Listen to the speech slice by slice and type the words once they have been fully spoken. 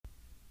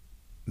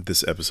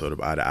This episode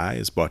of Eye to Eye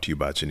is brought to you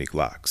by Janique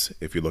Locks.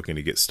 If you're looking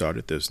to get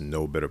started, there's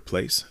no better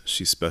place.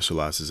 She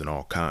specializes in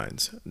all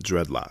kinds: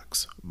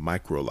 dreadlocks,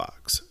 micro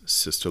locks,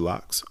 sister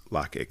locks,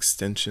 lock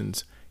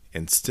extensions,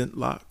 instant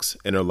locks,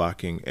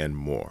 interlocking, and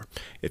more.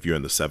 If you're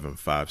in the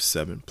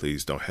 757,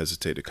 please don't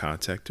hesitate to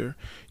contact her.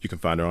 You can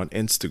find her on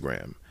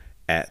Instagram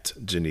at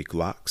Janique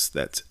Locks.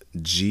 That's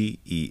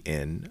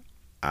GENIQUELOCS,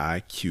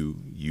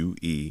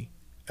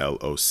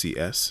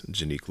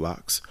 Janique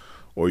Locks.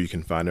 Or you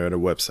can find her at her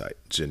website,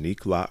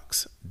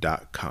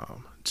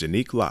 JaniqueLocks.com.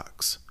 Janique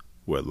Locks,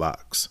 where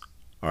locks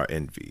are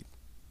envied.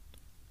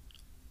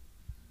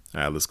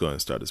 All right, let's go ahead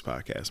and start this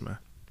podcast, man.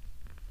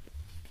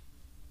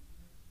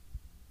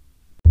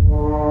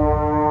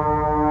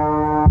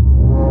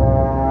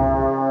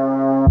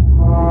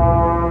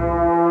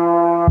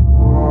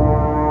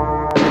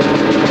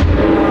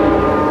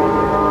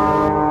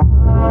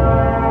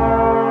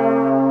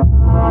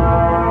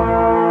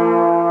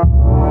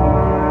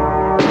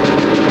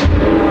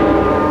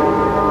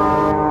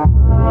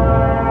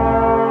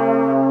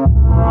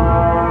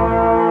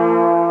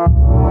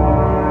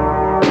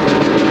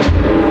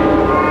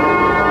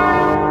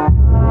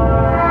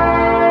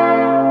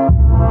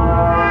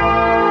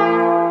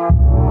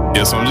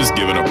 So I'm just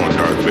giving up on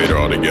Darth Vader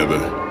altogether.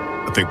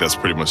 I think that's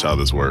pretty much how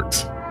this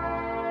works.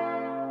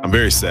 I'm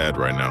very sad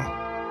right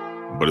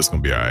now, but it's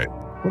going to be all right.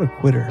 What a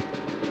quitter.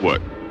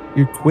 What?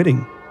 You're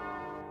quitting.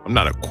 I'm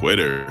not a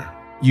quitter.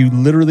 You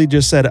literally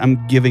just said,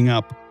 I'm giving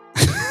up.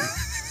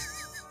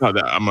 No,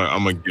 I'm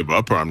going to give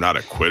up, or I'm not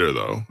a quitter,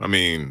 though. I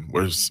mean,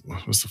 what's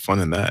the fun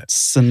in that?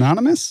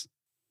 Synonymous?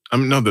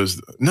 No, there's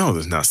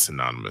not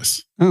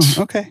synonymous. Oh,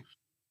 okay.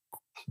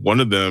 One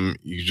of them,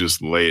 you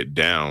just lay it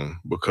down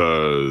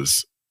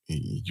because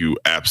you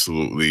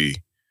absolutely,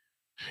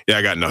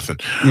 I got nothing.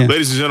 Yeah.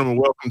 Ladies and gentlemen,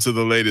 welcome to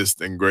the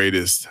latest and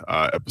greatest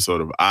episode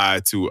of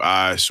Eye to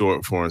Eye,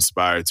 short for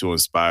Inspire to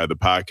Inspire, the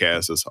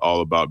podcast that's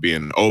all about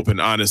being open,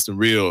 honest, and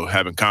real,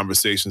 having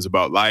conversations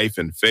about life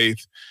and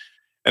faith.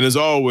 And as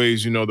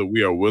always, you know that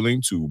we are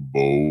willing to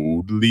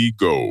boldly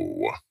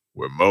go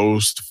where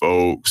most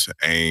folks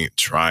ain't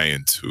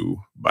trying to.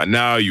 By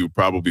now, you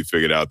probably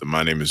figured out that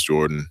my name is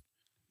Jordan.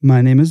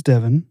 My name is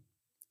Devin.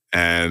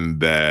 And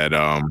that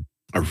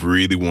I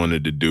really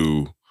wanted to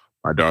do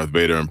my Darth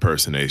Vader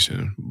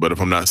impersonation, but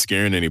if I'm not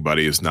scaring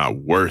anybody, it's not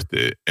worth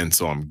it. And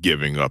so I'm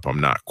giving up. I'm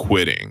not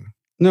quitting.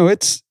 No,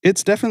 it's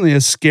definitely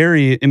a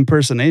scary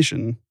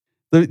impersonation.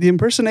 The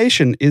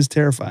impersonation is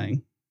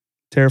terrifying.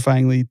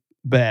 Terrifyingly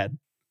bad.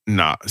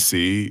 Nah,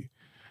 see,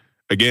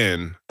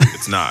 again,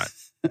 it's not.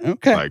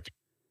 Okay. Like,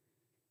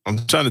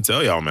 I'm trying to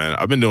tell y'all, man,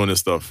 I've been doing this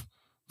stuff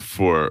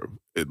for,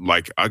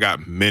 I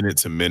got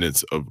minutes and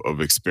minutes of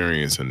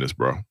experience in this,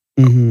 bro.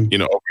 Mm-hmm. You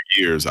know, over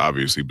years,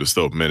 obviously, but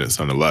still minutes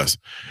nonetheless.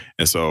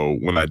 And so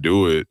when I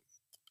do it,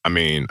 I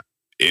mean,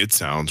 it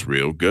sounds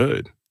real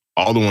good.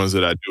 All the ones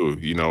that I do,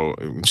 you know,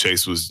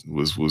 Chase was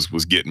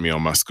getting me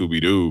on my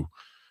Scooby-Doo.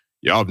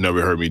 Y'all have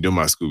never heard me do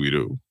my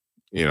Scooby-Doo.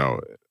 You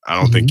know, I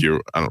don't think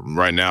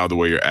right now, the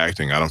way you're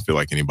acting, I don't feel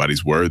like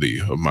anybody's worthy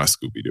of my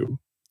Scooby-Doo.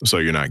 So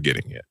you're not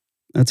getting it.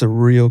 That's a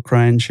real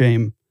crying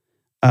shame.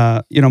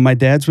 My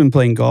dad's been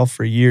playing golf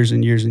for years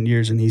and years and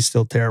years, and he's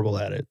still terrible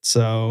at it.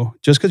 So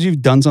just because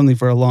you've done something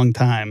for a long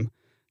time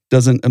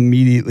doesn't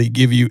immediately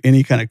give you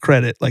any kind of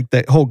credit. Like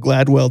that whole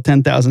Gladwell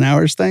 10,000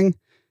 hours thing,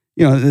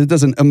 it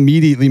doesn't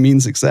immediately mean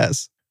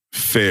success.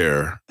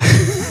 Fair.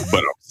 But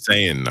I'm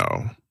saying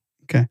though,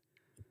 okay,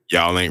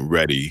 y'all ain't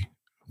ready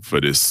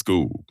for this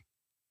school.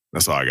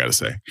 That's all I got to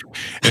say.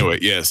 Anyway,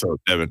 yeah, so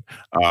Devin,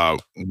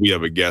 we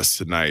have a guest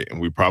tonight, and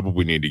we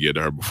probably need to get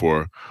to her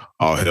before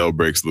all hell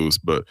breaks loose.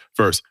 But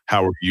first,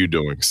 how are you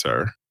doing,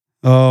 sir?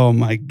 Oh,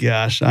 my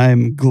gosh.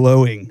 I'm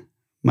glowing.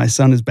 My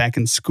son is back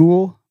in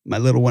school. My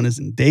little one is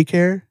in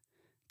daycare.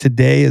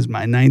 Today is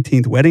my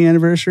 19th wedding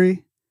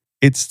anniversary.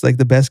 It's like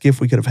the best gift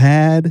we could have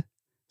had.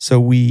 So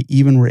we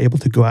even were able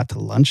to go out to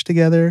lunch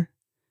together.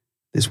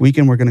 This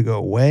weekend, we're going to go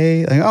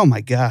away. Like, oh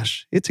my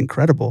gosh, it's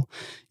incredible.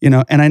 And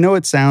I know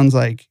it sounds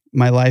like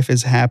my life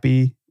is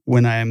happy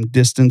when I am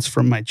distanced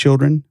from my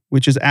children,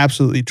 which is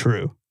absolutely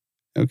true.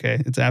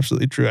 Okay, it's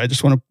absolutely true. I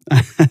just want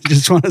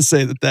to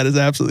say that is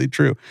absolutely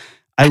true.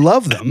 I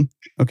love them.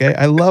 Okay,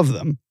 I love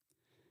them.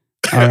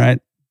 All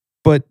right,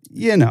 but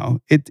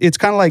it's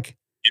kind of like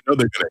they're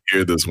going to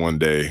hear this one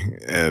day,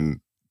 and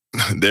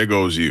there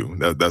goes you.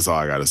 That's all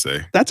I got to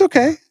say. That's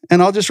okay.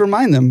 And I'll just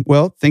remind them,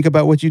 well, think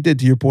about what you did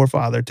to your poor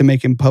father to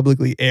make him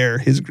publicly air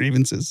his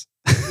grievances.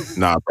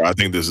 Nah, bro, I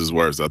think this is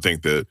worse. I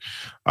think that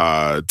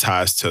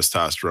Ty's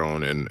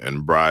testosterone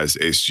and Bry's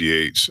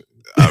HGH,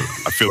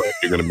 I feel like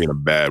you're going to be in a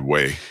bad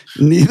way.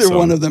 Neither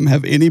one of them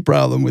have any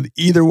problem with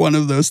either one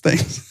of those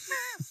things.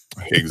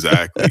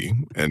 Exactly.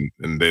 And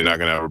they're not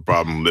going to have a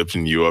problem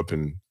lifting you up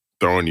and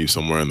throwing you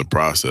somewhere in the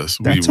process.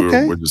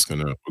 Okay. We're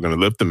gonna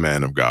lift the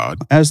man of God.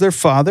 As their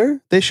father,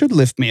 they should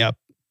lift me up.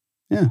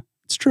 Yeah,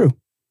 it's true.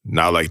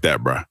 Not like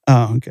that, bro.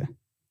 Oh, okay.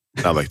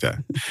 Not like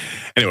that.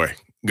 Anyway,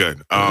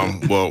 good.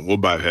 Well, we'll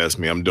bypass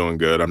me. I'm doing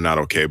good. I'm not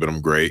okay, but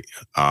I'm great.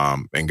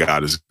 And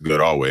God is good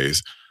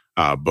always.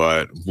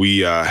 But we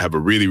have a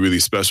really, really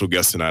special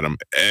guest tonight. I'm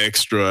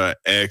extra,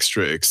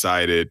 extra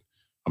excited.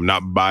 I'm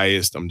not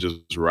biased. I'm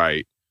just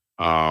right.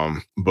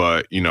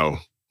 But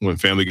when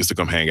family gets to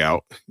come hang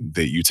out,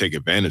 that you take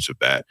advantage of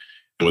that.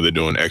 And when they're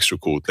doing extra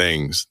cool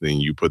things, then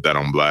you put that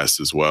on blast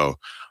as well.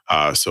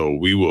 So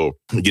we will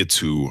get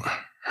to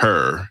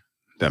her.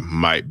 That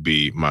might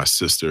be my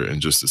sister in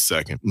just a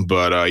second.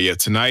 But yeah,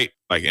 tonight,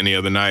 like any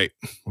other night,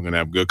 we're going to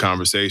have good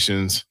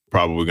conversations.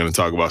 Probably going to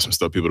talk about some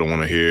stuff people don't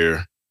want to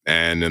hear.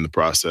 And in the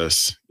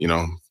process,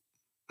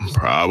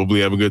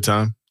 probably have a good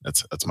time.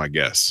 That's my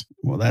guess.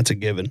 Well, that's a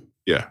given.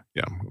 Yeah,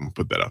 I'm going to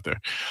put that out there.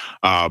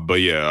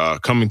 But yeah,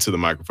 coming to the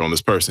microphone,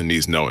 this person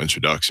needs no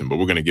introduction, but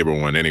we're going to give her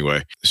one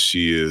anyway.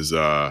 She is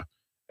an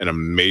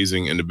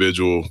amazing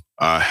individual,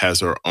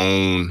 has her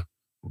own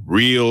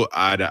real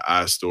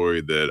eye-to-eye story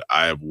that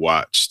I have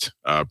watched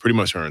pretty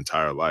much her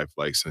entire life,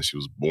 like since she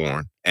was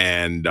born.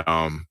 And,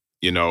 I'm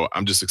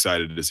just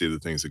excited to see the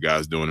things that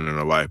God's doing in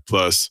her life.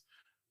 Plus,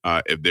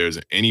 if there's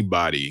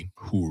anybody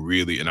who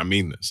really, and I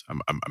mean this,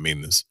 I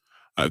mean this,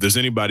 if there's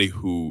anybody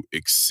who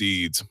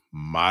exceeds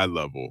my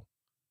level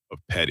of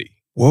petty.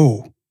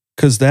 Whoa,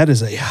 because that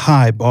is a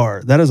high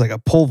bar. That is like a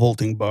pole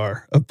vaulting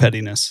bar of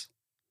pettiness.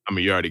 I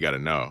mean, you already got to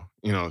know.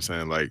 You know what I'm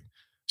saying? Like,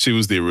 she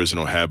was the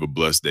original Have a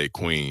Blessed Day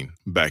queen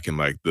back in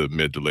like the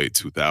mid to late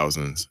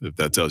 2000s, if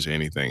that tells you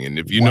anything. And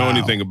if you know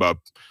anything about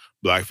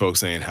Black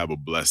folks saying have a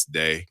blessed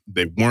day,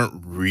 they weren't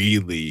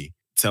really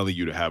telling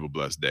you to have a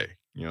blessed day.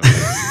 You know what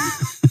I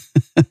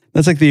mean?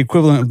 That's like the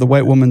equivalent of the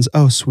white woman's,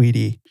 "Oh,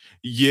 sweetie."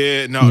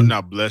 Yeah,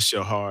 no, bless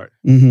your heart.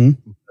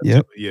 Mm-hmm.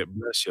 Yep. Yeah,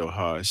 bless your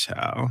heart,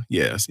 child.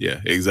 Yes,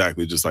 yeah,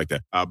 exactly, just like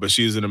that. But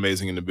she's an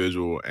amazing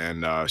individual,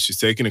 and she's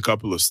taken a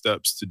couple of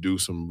steps to do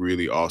some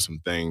really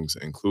awesome things,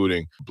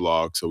 including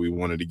blog. So we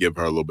wanted to give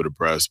her a little bit of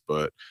press.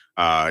 But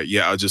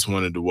yeah, I just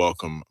wanted to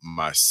welcome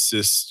my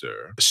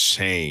sister,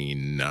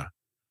 Shane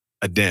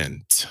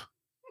Adent.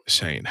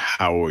 Shane,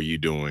 how are you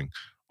doing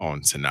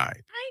on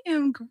tonight? I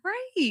am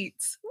great.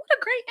 What a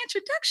great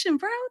introduction,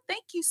 bro.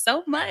 Thank you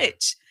so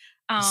much.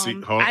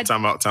 See,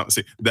 time out.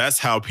 See, that's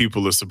how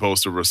people are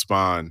supposed to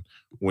respond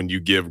when you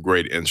give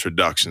great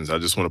introductions. I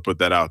just want to put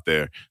that out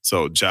there.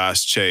 So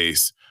Josh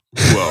Chase,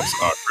 who else?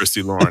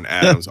 Christy Lauren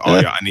Adams. Oh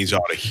yeah, I need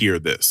y'all to hear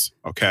this,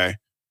 okay?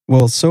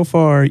 Well, so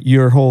far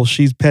your whole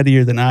 "she's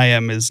pettier than I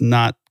am" is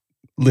not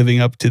living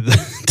up to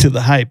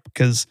the hype,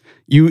 because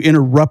you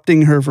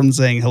interrupting her from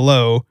saying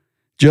hello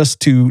just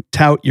to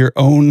tout your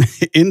own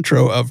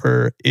intro of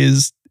her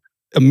is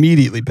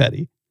immediately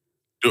petty.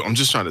 Dude, I'm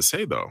just trying to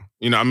say though,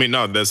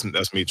 no,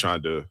 that's me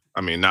trying to,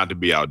 not to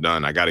be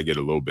outdone. I got to get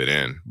a little bit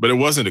in, but it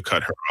wasn't to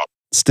cut her off.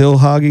 Still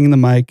hogging the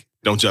mic.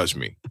 Don't judge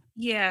me.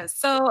 Yeah.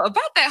 So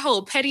about that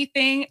whole petty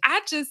thing,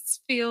 I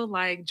just feel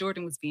like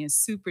Jordan was being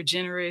super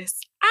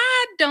generous.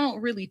 I don't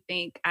really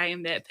think I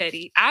am that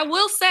petty. I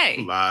will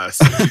say, lies.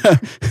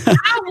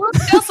 I will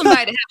tell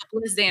somebody to have a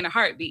blessed day in a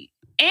heartbeat,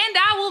 and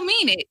I will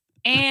mean it.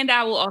 And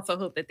I will also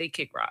hope that they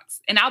kick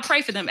rocks. And I'll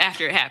pray for them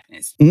after it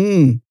happens.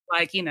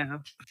 Like,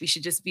 we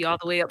should just be all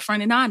the way up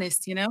front and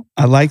honest,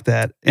 I like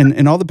that.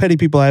 And all the petty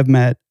people I've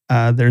met,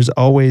 there's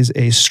always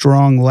a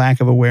strong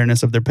lack of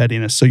awareness of their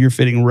pettiness. So you're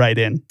fitting right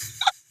in.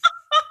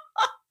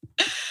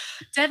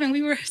 Devin,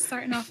 we were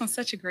starting off on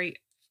such a great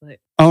foot.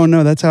 Oh,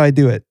 no, that's how I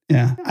do it.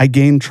 Yeah. I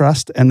gain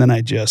trust and then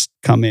I just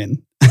come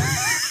in.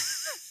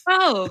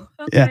 Oh,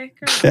 okay.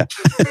 Yeah.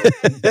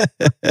 Good to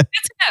know.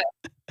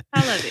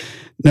 I love it.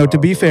 No, to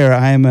be fair,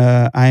 I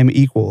am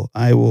equal.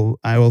 I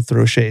will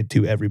throw shade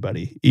to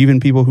everybody, even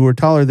people who are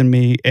taller than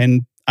me,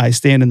 and I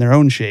stand in their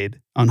own shade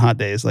on hot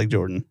days like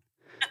Jordan.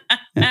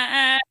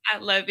 Yeah. I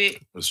love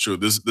it. That's true.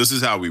 This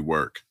is how we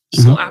work.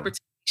 So opportunity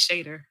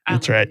shader.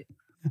 That's right. It.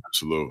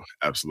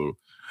 Absolute.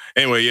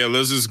 Anyway, yeah,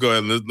 let's just go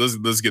ahead.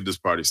 Let's get this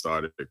party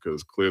started,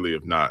 because clearly,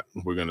 if not,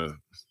 we're gonna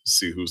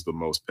see who's the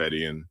most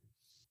petty, and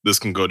this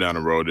can go down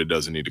a road it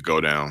doesn't need to go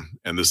down.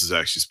 And this is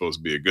actually supposed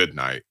to be a good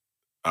night.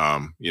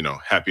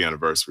 Happy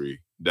anniversary,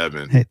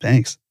 Devin. Hey,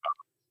 thanks.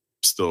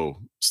 Still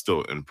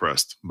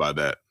impressed by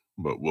that,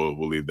 but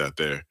we'll leave that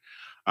there.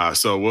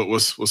 So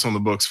what's on the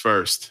books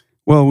first?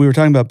 Well, we were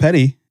talking about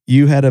petty.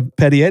 You had a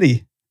petty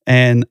Eddie,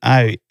 and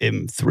I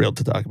am thrilled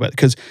to talk about it,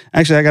 because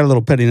actually I got a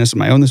little pettiness of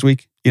my own this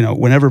week.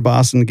 Whenever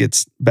Boston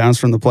gets bounced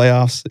from the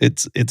playoffs,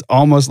 it's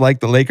almost like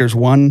the Lakers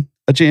won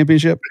a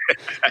championship.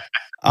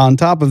 On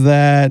top of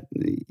that,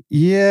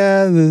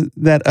 yeah,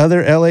 that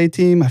other LA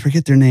team, I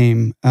forget their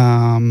name.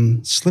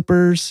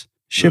 Slippers,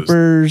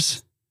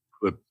 Shippers,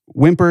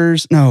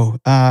 Whimpers. No.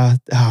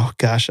 Oh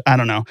gosh, I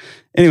don't know.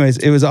 Anyways,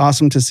 it was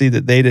awesome to see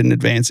that they didn't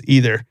advance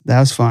either. That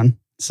was fun.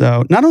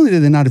 So not only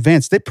did they not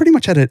advance, they pretty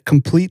much had a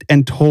complete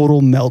and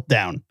total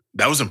meltdown.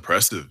 That was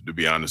impressive, to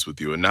be honest with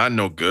you, and not in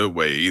no good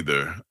way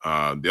either.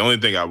 The only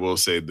thing I will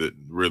say that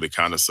really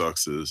kind of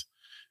sucks is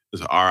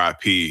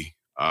RIP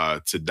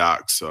to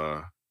Doc's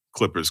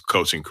Clippers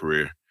coaching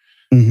career.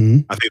 Mm-hmm.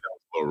 I think that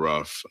was a little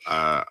rough.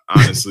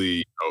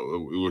 Honestly,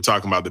 we were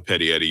talking about the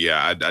petty Eddie.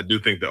 Yeah, I do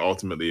think that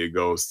ultimately it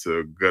goes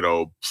to good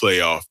old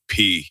playoff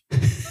P.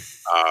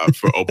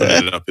 for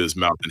opening up his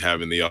mouth and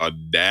having the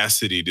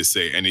audacity to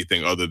say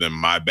anything other than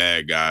 "my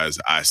bad, guys,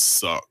 I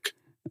suck."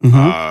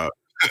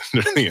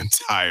 The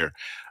entire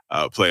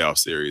playoff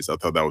series. I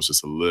thought that was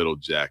just a little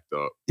jacked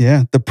up.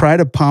 Yeah, the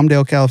pride of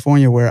Palmdale,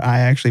 California, where I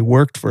actually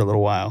worked for a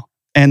little while.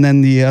 And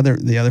then the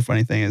other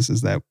funny thing is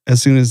that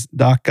as soon as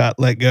Doc got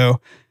let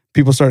go,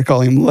 people started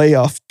calling him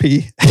Layoff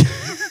P.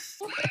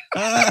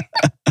 I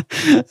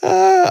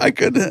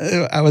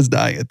was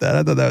dying at that.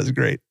 I thought that was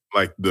great.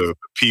 Like the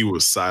P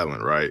was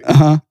silent, right?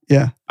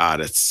 Yeah.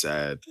 That's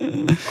sad.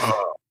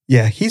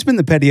 Yeah, he's been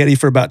the Petty Eddie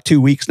for about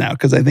 2 weeks now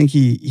because I think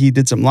he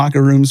did some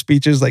locker room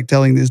speeches, like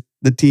telling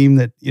the team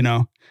that,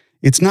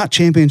 it's not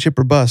championship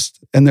or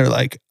bust. And they're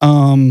like,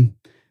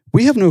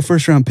 we have no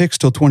first round picks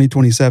till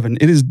 2027.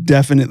 It is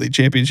definitely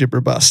championship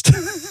or bust.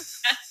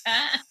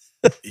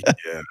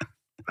 Yeah.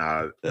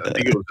 I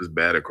think it was just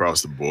bad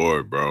across the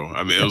board, bro.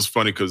 I mean, it was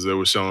funny because they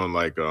were showing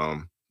like,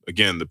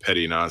 again, the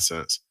petty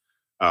nonsense,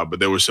 but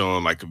they were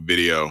showing like a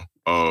video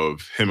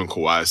of him and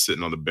Kawhi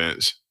sitting on the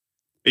bench.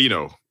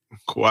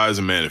 Kawhi is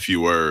a man of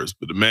few words,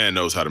 but the man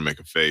knows how to make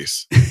a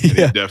face. And he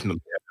definitely had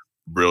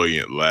a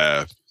brilliant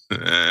laugh.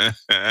 But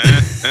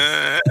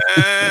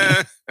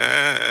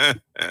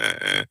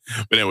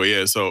anyway,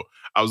 yeah. So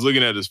I was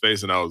looking at his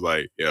face and I was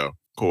like, yo,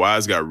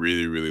 Kawhi's got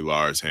really, really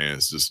large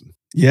hands. Just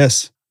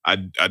yes. I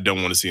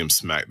don't want to see him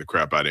smack the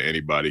crap out of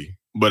anybody.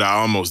 But I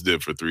almost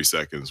did for 3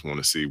 seconds want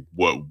to see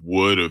what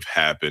would have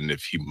happened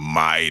if he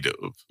might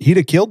have. He'd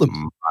have killed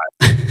him.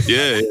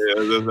 Yeah,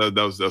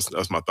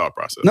 that's my thought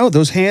process. No,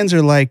 those hands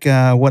are like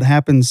what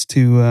happens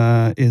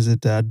to, is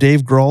it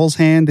Dave Grohl's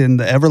hand in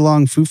the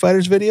Everlong Foo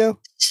Fighters video?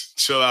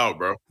 Chill out,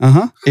 bro.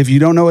 If you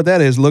don't know what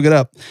that is, look it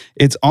up.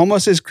 It's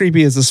almost as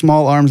creepy as the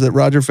small arms that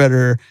Roger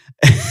Federer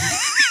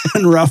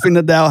and Rafael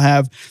Nadal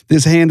have.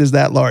 This hand is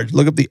that large.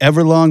 Look up the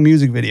Everlong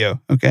music video,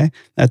 okay?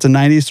 That's a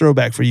 90s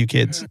throwback for you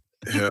kids.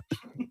 Yeah.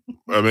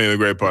 I mean, the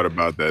great part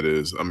about that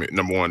is,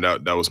 number one,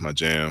 that was my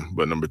jam.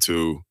 But number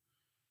two,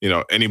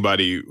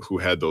 anybody who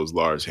had those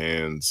large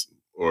hands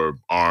or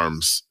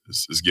arms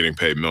is getting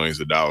paid millions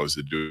of dollars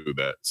to do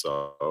that.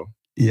 So,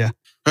 yeah.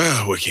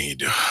 What can you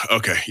do?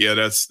 Okay. Yeah,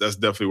 that's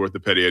definitely worth the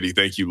Petty Eddie.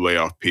 Thank you,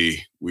 Layoff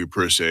P. We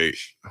appreciate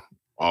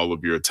all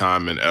of your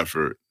time and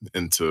effort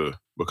into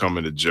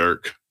becoming a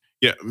jerk.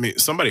 Yeah,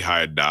 somebody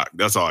hired Doc.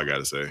 That's all I got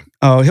to say.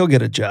 Oh, he'll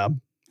get a job.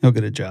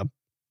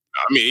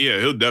 Yeah,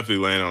 he'll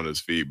definitely land on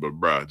his feet, but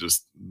bruh,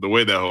 just the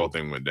way that whole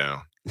thing went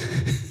down.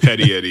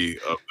 Petty Eddie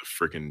of the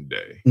freaking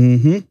day.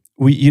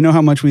 You know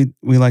how much we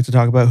like to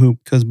talk about hoop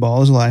because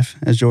ball is life,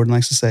 as Jordan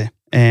likes to say.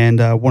 And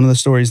one of the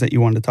stories that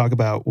you wanted to talk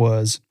about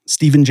was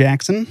Steven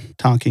Jackson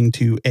talking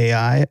to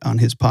AI on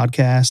his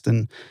podcast,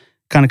 and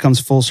kind of comes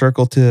full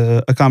circle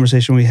to a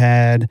conversation we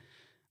had,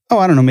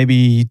 I don't know,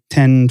 maybe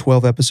 10,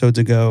 12 episodes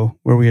ago,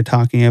 where we were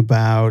talking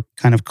about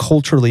kind of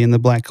culturally in the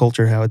Black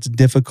culture, how it's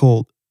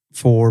difficult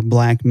for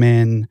Black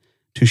men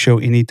to show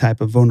any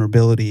type of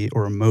vulnerability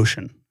or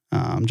emotion,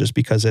 just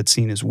because it's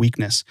seen as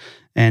weakness.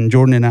 And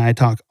Jordan and I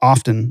talk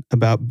often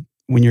about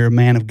when you're a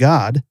man of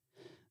God,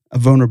 a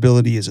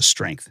vulnerability is a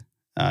strength.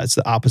 It's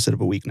the opposite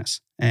of a weakness.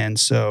 And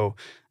so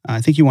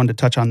I think you wanted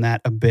to touch on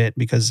that a bit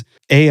because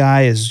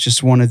AI is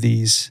just one of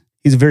these,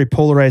 he's a very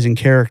polarizing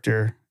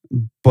character,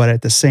 but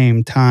at the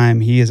same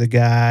time, he is a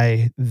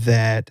guy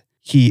that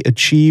he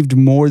achieved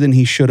more than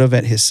he should have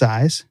at his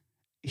size.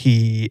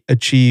 He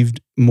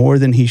achieved more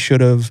than he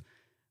should have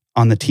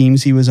on the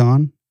teams he was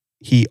on.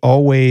 He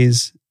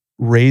always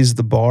raised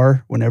the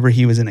bar whenever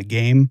he was in a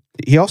game.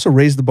 He also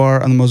raised the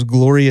bar on the most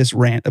glorious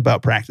rant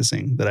about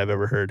practicing that I've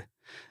ever heard.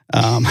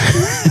 I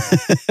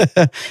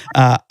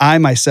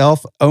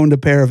myself owned a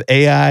pair of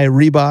AI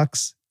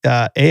Reeboks.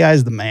 AI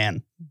is the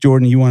man.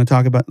 Jordan, you want to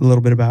talk about a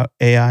little bit about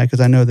AI?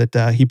 Because I know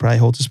that he probably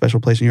holds a special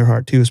place in your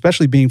heart too,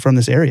 especially being from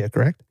this area,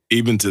 correct?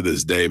 Even to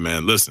this day,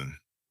 man, listen,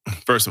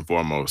 first and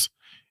foremost,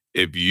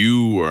 if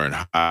you were in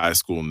high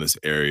school in this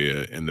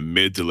area in the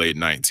mid to late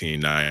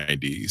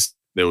 1990s,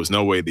 there was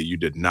no way that you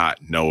did not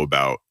know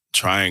about,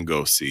 try and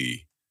go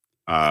see,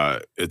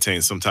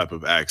 attain some type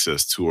of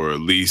access to, or at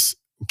least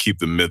keep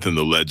the myth and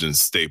the legend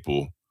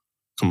staple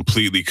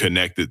completely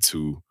connected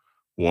to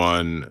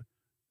one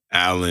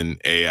Allen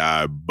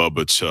AI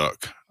Bubba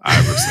Chuck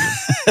Iverson.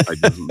 Like,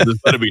 this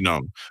let it be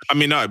known. I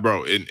mean, no,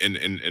 bro,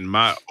 in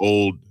my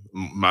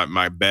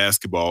my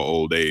basketball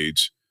old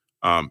age,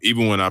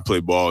 even when I play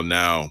ball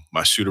now,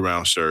 my shoot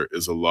around shirt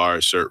is a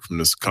large shirt from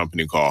this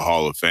company called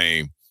Hall of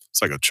Fame. It's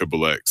like a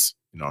XXX.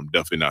 I'm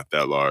definitely not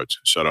that large.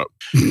 Shut up.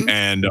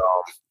 And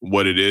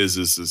what it is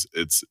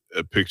it's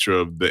a picture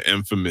of the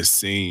infamous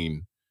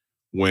scene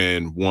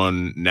when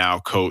one now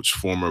coach,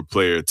 former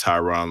player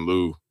Tyronn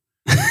Lue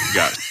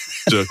got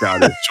shook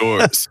out his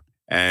shorts.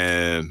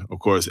 And of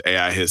course,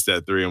 AI hits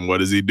that three. And what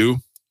does he do?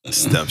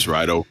 Steps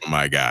right over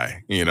my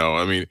guy.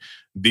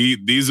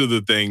 These are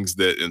the things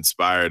that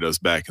inspired us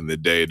back in the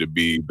day to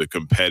be the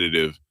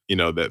competitive,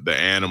 that the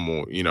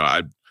animal,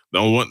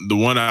 the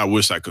one I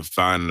wish I could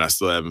find and I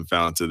still haven't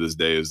found to this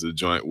day is the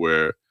joint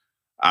where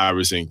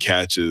Iverson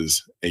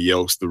catches and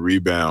yokes the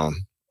rebound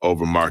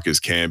over Marcus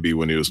Camby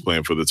when he was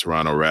playing for the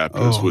Toronto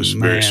Raptors, which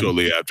very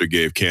shortly after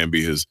gave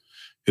Camby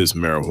his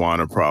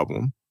marijuana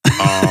problem.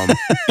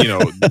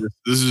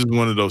 This is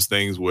one of those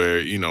things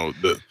where,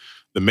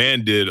 the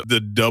man did the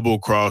double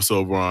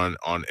crossover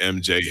on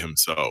MJ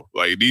himself.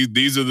 Like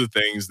these are the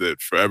things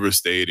that forever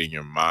stayed in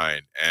your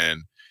mind.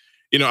 And,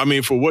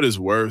 for what it's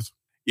worth,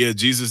 yeah,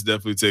 Jesus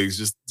definitely takes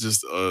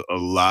just a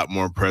lot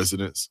more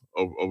precedence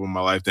over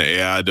my life than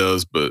AI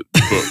does. But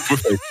we're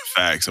facing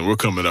facts and we're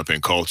coming up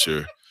in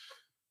culture.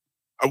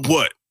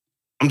 What?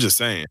 I'm just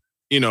saying,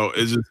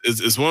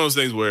 it's one of those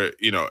things where,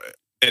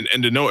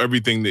 and to know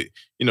everything that,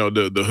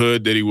 the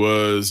hood that he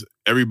was,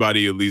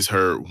 everybody at least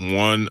heard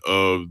one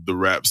of the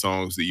rap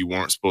songs that you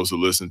weren't supposed to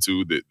listen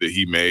to that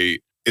he made.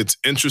 It's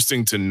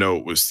interesting to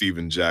note what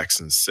Steven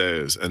Jackson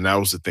says, and that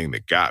was the thing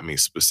that got me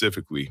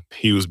specifically.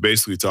 He was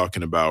basically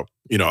talking about,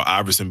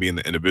 Iverson being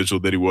the individual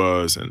that he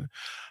was, and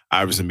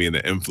Iverson being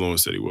the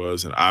influence that he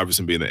was, and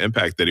Iverson being the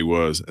impact that he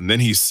was. And then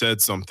he said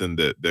something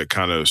that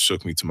kind of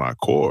shook me to my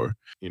core.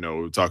 We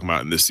were talking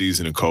about in this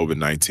season and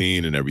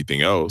COVID-19 and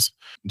everything else.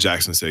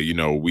 Jackson said,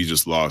 we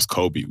just lost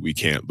Kobe. We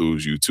can't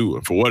lose you too.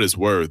 And for what it's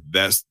worth,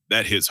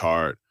 that hits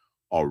hard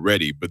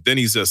already. But then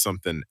he says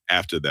something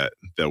after that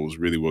was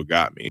really what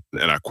got me.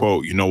 And I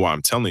quote, "You know why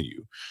I'm telling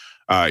you?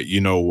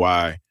 You know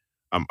why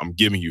I'm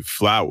giving you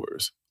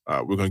flowers.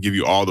 We're going to give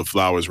you all the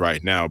flowers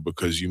right now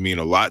because you mean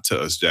a lot to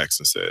us,"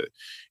 Jackson said.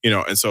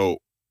 And so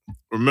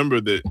remember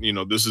that,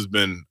 this has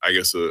been, I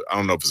guess, I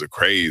don't know if it's a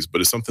craze,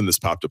 but it's something that's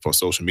popped up on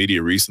social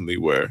media recently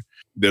where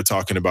they're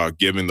talking about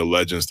giving the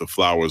legends the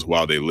flowers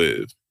while they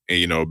live.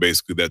 And,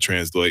 basically that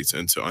translates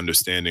into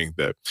understanding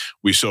that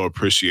we show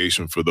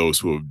appreciation for those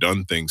who have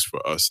done things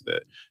for us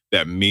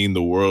that mean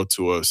the world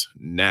to us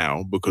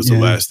now, because the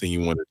last thing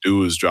you want to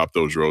do is drop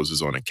those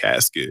roses on a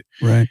casket.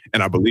 Right.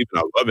 And I believe and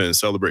I love it and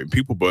celebrating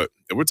people, but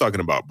if we're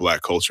talking about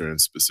Black culture and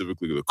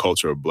specifically the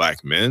culture of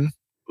Black men,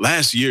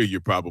 last year,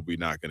 you're probably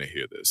not going to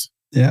hear this.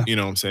 Yeah. You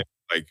know what I'm saying?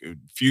 Like a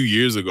few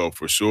years ago,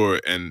 for sure.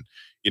 And,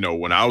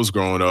 when I was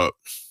growing up,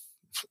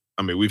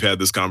 we've had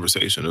this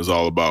conversation. It was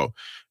all about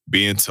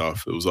being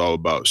tough. It was all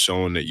about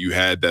showing that you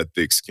had that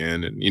thick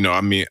skin. And,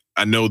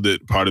 I know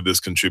that part of this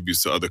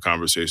contributes to other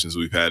conversations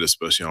we've had,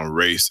 especially on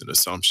race and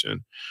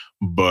assumption.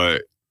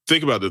 But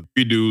think about the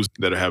three dudes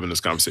that are having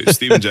this conversation.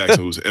 Steven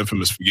Jackson, who's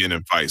infamous for getting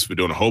in fights, for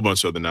doing a whole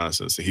bunch of other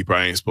nonsense that he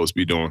probably ain't supposed to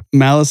be doing.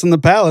 Malice in the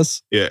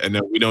Palace. Yeah, and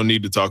then we don't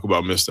need to talk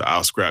about Mr.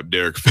 I'll scrap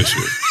Derek Fisher,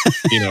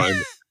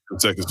 and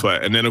protect his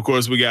flat. And then, of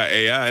course, we got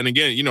AI. And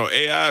again,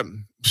 AI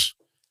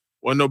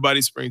wasn't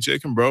nobody spring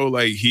chicken, bro.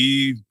 Like,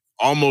 he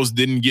almost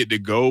didn't get to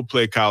go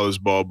play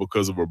college ball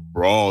because of a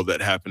brawl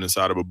that happened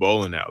inside of a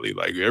bowling alley.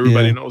 Like,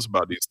 everybody knows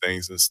about these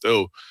things, and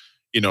still,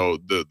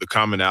 the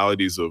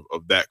commonalities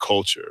of that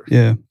culture.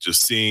 Yeah.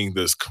 Just seeing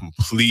this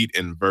complete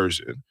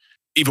inversion.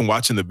 Even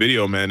watching the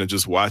video, man, and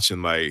just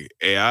watching like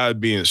AI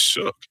being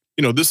shook.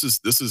 This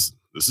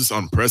is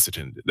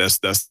unprecedented. That's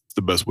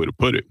the best way to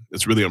put it.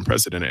 It's really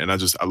unprecedented. And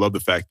I love the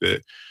fact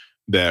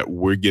that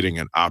we're getting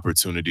an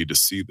opportunity to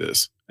see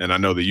this. And I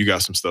know that you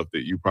got some stuff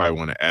that you probably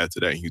want to add to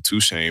that, and you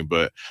too, Shane,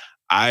 but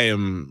I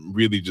am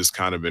really just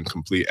kind of in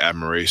complete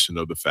admiration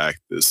of the fact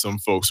that some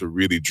folks are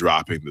really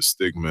dropping the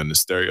stigma and the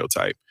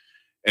stereotype.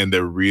 And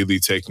they're really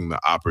taking the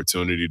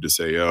opportunity to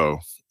say, "Oh,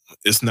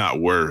 it's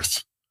not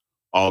worth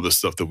all the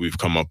stuff that we've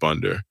come up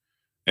under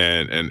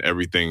and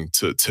everything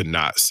to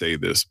not say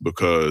this."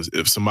 Because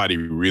if somebody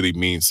really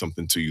means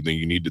something to you, then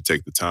you need to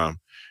take the time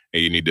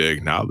and you need to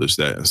acknowledge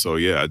that. And so,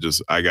 yeah,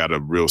 I got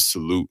a real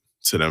salute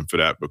to them for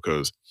that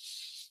because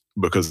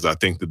I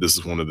think that this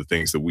is one of the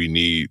things that we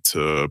need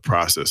to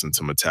process and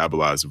to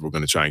metabolize if we're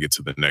going to try and get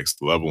to the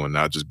next level and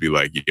not just be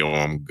like, "Yo,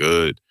 I'm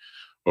good,"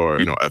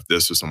 or, F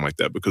this or something like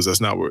that, because that's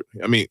not what,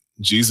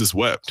 Jesus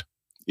wept,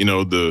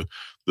 the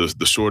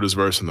shortest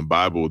verse in the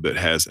Bible that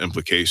has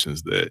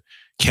implications that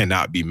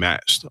cannot be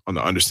matched on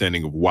the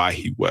understanding of why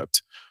he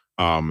wept,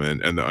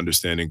 and the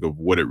understanding of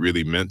what it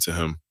really meant to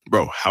him.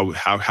 Bro,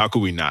 how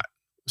could we not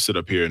sit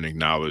up here and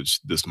acknowledge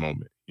this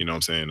moment? You know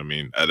what I'm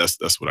saying?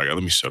 That's what I got.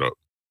 Let me shut up.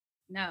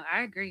 No,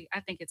 I agree.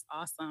 I think it's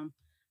awesome.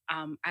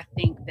 I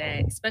think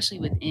that especially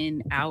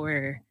within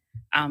our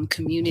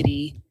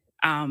community,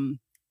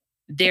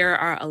 there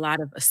are a lot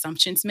of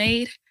assumptions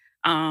made,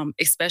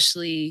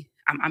 especially,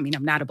 I'm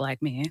not a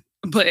Black man,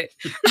 but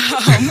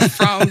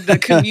from the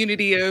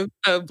community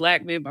of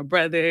Black men, my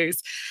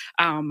brothers,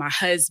 my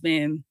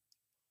husband,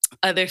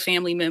 other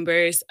family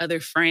members,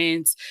 other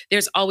friends,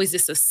 there's always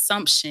this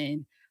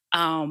assumption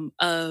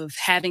of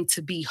having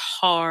to be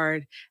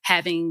hard,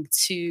 having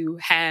to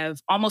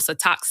have almost a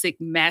toxic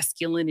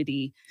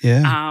masculinity,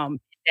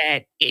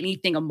 that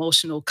anything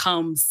emotional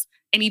comes,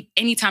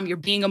 anytime you're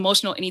being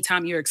emotional,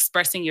 anytime you're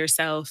expressing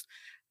yourself,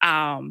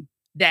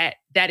 that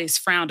is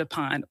frowned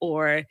upon,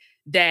 or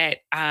that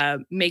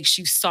makes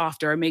you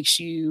softer or makes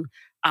you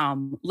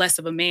less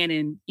of a man.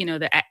 And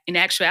in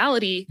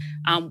actuality,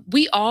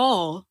 we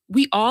all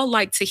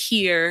like to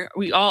hear,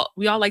 we all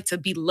like to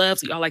be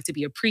loved, we all like to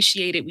be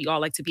appreciated, we all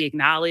like to be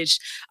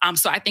acknowledged.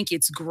 So I think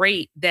it's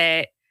great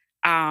that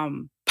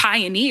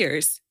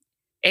pioneers,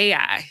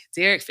 AI,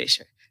 Derek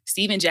Fisher,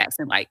 Steven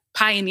Jackson, like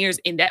pioneers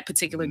in that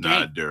particular game.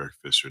 Not Derek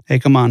Fisher. Hey,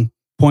 come on.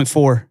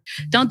 0.4.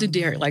 Don't do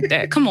Derek like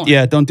that. Come on.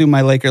 Yeah, don't do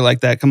my Laker like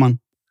that. Come on.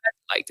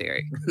 Like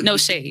Derek. No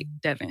shade,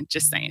 Devin.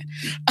 Just saying.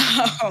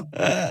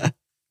 I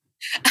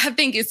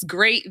think it's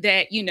great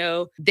that, you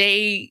know,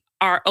 they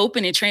are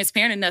open and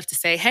transparent enough to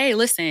say, hey,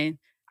 listen,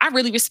 I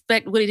really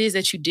respect what it is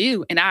that you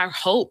do. And I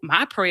hope,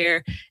 my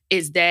prayer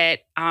is that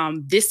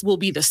this will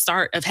be the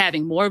start of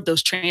having more of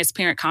those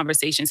transparent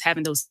conversations,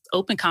 having those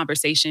open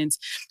conversations,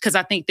 because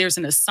I think there's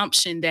an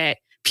assumption that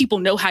people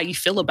know how you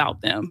feel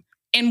about them.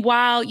 And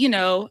while, you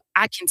know,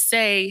 I can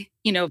say,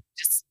 you know,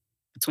 just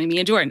between me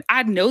and Jordan,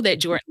 I know that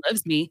Jordan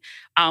loves me,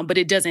 but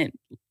it doesn't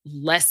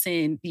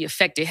lessen the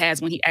effect it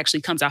has when he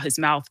actually comes out his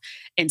mouth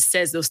and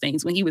says those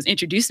things. When he was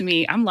introducing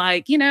me, I'm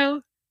like, you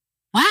know,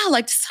 wow,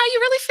 like, this is how you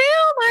really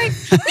feel? Like,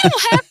 we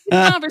don't have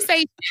these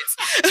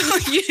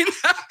conversations. You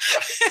know?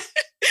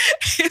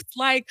 It's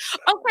like,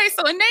 okay,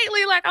 so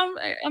innately, like,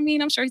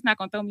 I'm sure he's not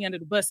going to throw me under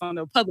the bus on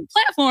a public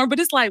platform,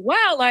 but it's like,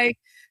 wow, like,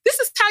 this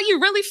is how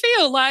you really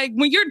feel, like,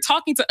 when you're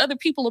talking to other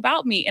people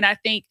about me. And I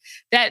think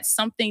that's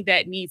something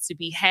that needs to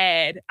be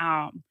had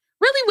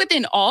really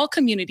within all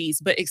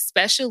communities, but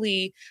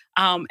especially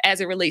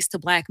as it relates to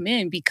Black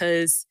men,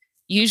 because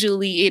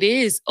usually it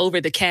is over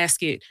the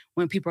casket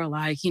when people are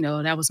like, you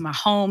know, that was my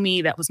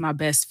homie, that was my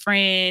best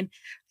friend.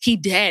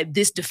 He had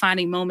this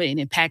defining moment and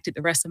impacted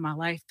the rest of my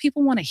life.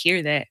 People want to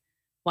hear that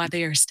while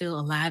they are still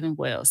alive and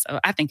well. So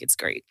I think it's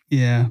great.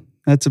 Yeah,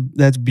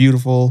 that's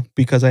beautiful,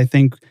 because I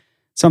think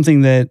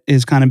something that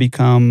is kind of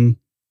become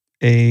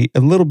a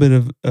little bit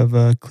of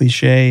a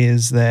cliche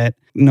is that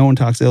no one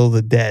talks ill of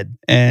the dead.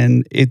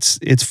 And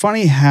it's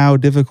funny how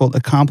difficult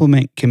a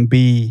compliment can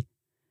be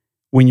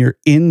when you're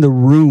in the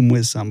room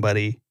with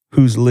somebody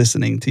who's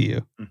listening to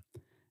you.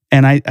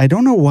 And I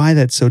don't know why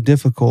that's so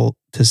difficult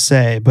to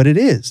say, but it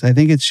is. I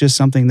think it's just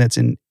something that's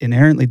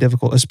inherently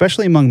difficult,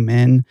 especially among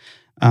men,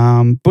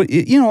 but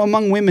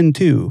among women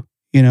too.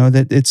 You know,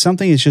 that it's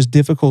something. It's just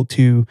difficult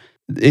to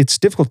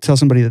tell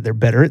somebody that they're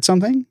better at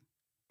something,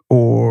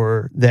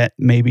 or that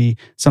maybe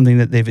something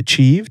that they've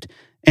achieved.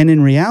 And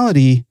in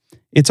reality,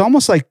 it's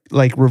almost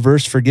like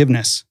reverse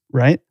forgiveness,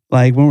 right?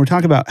 Like when we're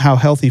talking about how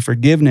healthy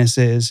forgiveness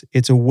is,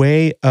 it's a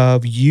way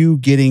of you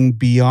getting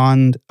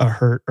beyond a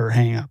hurt or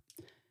hang up.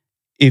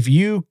 If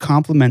you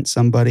compliment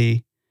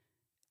somebody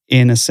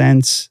in a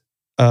sense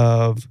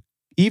of,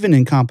 even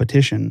in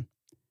competition,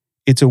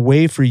 it's a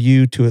way for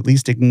you to at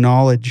least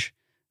acknowledge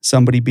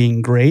somebody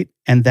being great,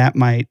 and that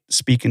might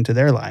speak into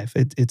their life.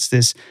 It's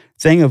this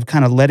thing of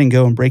kind of letting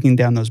go and breaking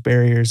down those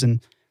barriers.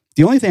 And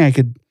the only thing I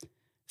could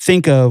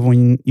think of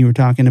when you were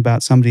talking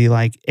about somebody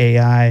like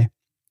AI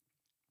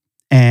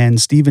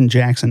and Steven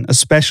Jackson,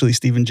 especially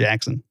Steven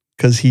Jackson,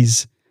 because he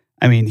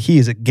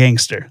is a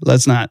gangster.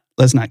 Let's not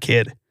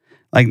kid.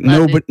 Like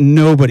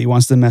nobody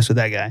wants to mess with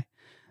that guy.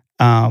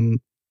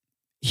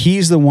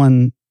 He's the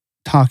one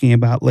talking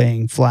about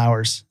laying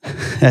flowers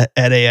at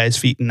AI's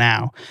feet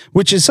now,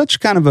 which is such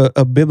kind of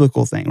a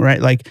biblical thing,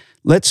 right? Like,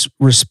 let's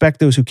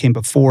respect those who came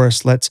before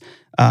us. Let's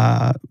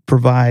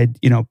provide,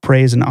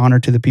 praise and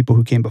honor to the people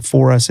who came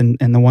before us and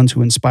the ones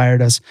who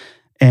inspired us.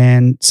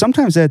 And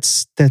sometimes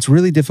that's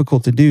really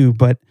difficult to do.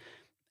 But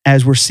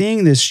as we're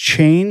seeing this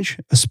change,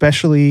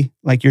 especially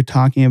like you're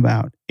talking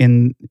about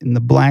in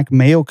the Black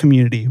male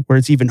community, where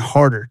it's even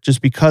harder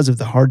just because of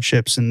the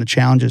hardships and the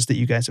challenges that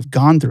you guys have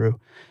gone through,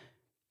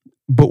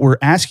 but we're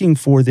asking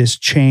for this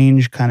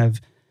change kind of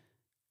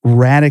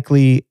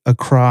radically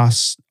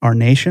across our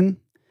nation,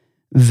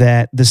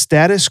 that the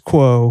status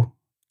quo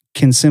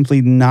can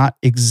simply not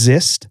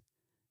exist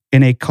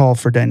in a call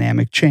for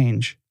dynamic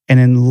change. And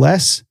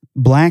unless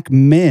Black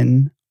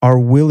men are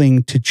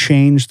willing to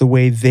change the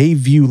way they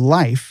view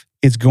life,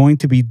 it's going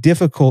to be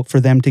difficult for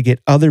them to get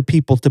other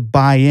people to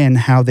buy in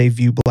how they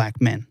view Black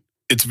men.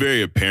 It's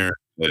very apparent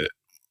that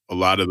a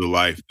lot of the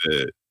life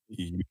that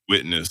you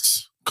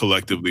witness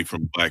collectively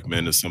from Black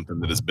men is something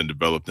that has been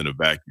developed in a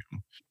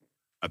vacuum.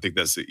 I think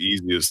that's the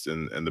easiest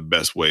and the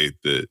best way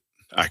that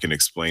I can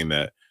explain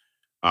that.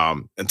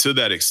 And to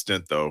that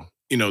extent, though,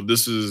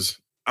 this is,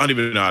 I don't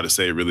even know how to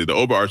say it really, the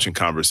overarching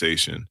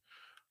conversation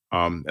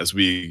as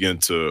we begin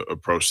to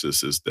approach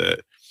this is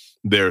that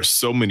there are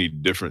so many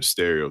different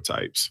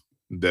stereotypes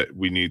that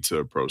we need to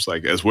approach.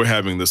 Like, as we're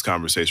having this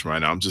conversation right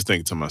now, I'm just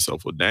thinking to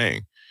myself, well,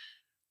 dang,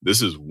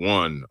 this is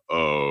one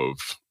of,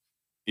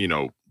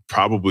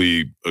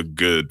 probably a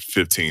good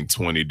 15,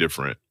 20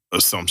 different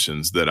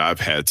assumptions that I've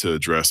had to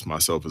address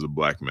myself as a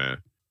Black man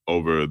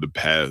over the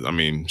past,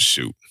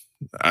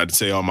 I'd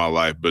say all my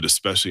life, but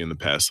especially in the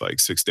past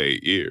like 6 to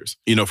 8 years.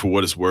 For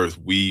what it's worth,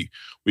 we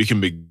can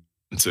begin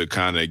to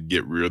kind of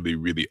get really,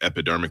 really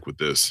epidermic with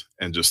this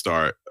and just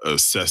start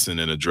assessing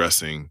and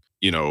addressing,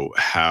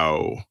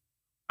 how,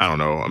 I don't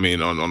know. I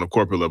mean, on a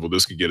corporate level,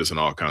 this could get us in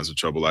all kinds of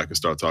trouble. I could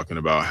start talking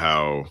about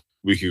how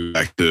we can go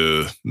back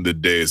to the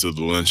days of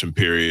the lynching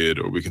period,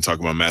 or we can talk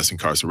about mass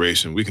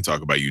incarceration. We can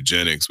talk about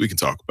eugenics. We can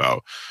talk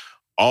about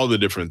all the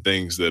different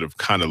things that have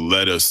kind of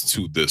led us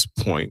to this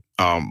point.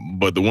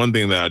 But the one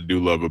thing that I do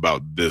love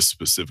about this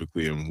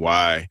specifically, and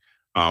why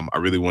I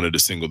really wanted to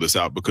single this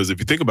out because if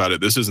you think about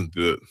it, this isn't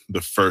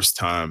the first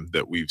time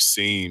that we've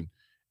seen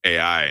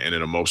AI in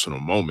an emotional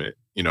moment.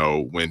 You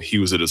know, when he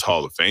was at his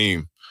Hall of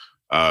Fame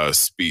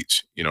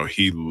speech, you know,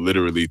 he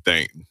literally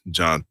thanked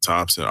John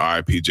Thompson,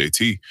 R.I.P.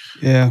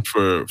 JT,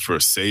 for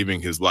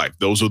saving his life.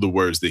 Those are the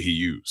words that he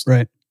used.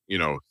 Right. You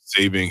know,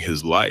 saving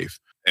his life.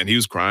 And he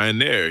was crying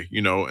there,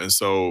 you know, and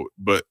so,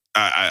 but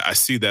I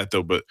see that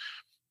though, but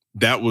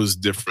that was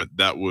different.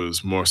 That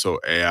was more so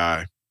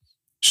AI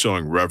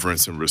showing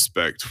reverence and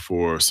respect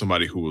for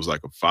somebody who was like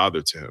a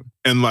father to him.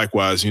 And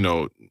likewise, you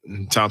know,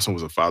 Thompson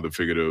was a father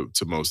figure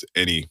to most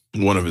any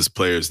one of his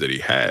players that he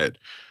had.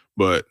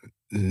 But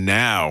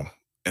now,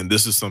 and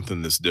this is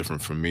something that's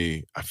different for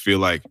me, I feel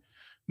like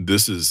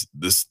this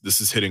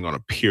is hitting on a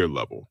peer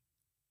level,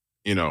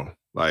 you know,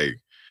 like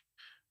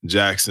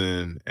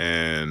Jackson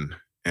and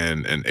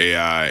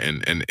AI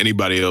and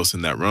anybody else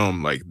in that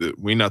realm, like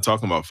we're not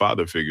talking about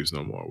father figures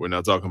no more. We're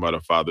not talking about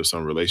a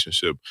father-son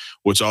relationship,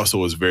 which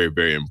also is very,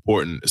 very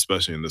important,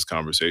 especially in this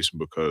conversation,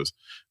 because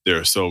there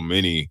are so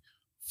many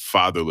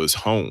fatherless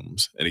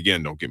homes. And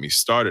again, don't get me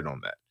started on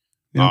that.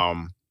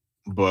 Yeah.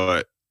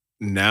 But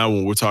now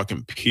when we're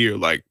talking peer,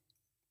 like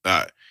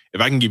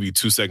if I can give you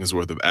 2 seconds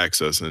worth of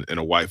access and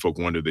a white folk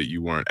wonder that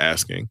you weren't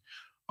asking,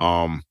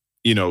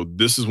 you know,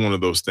 this is one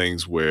of those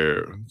things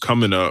where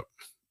coming up,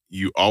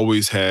 you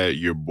always had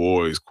your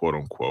boys, quote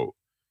unquote,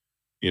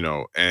 you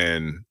know,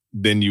 and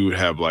then you would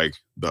have like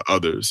the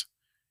others.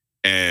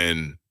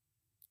 And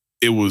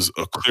it was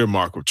a clear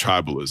mark of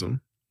tribalism,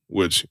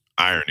 which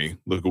irony,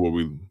 look at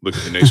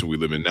the nation we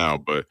live in now.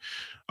 But,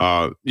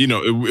 you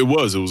know, it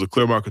was a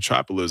clear mark of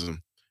tribalism.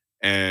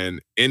 And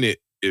in it,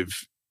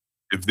 if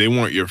they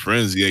weren't your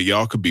friends, yeah,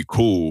 y'all could be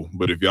cool.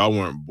 But if y'all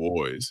weren't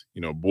boys,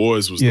 you know,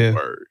 boys was the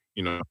word,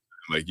 you know.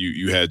 Like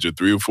you had your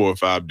 3 or 4 or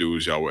 5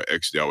 dudes. Y'all were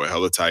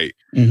hella tight,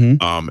 and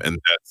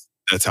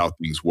that's how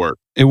things work.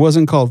 It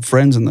wasn't called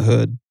friends in the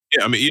hood.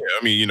 Yeah, I mean,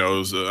 you know, it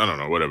was, I don't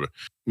know, whatever.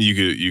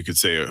 You could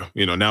say,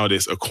 you know,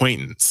 nowadays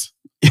acquaintance.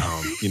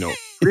 You know,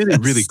 really,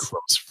 really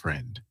close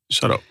friend.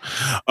 Shut up.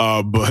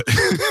 But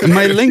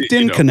my LinkedIn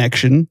you know,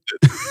 connection.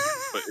 But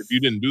if you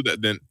didn't do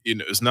that, then you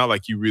know, it's not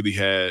like you really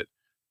had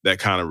that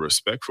kind of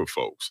respect for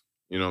folks.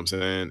 You know what I'm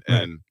saying?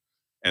 Right.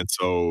 And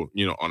so,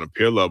 you know, on a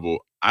peer level,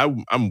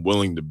 I'm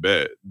willing to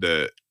bet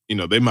that, you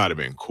know, they might have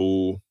been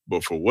cool,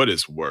 but for what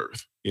it's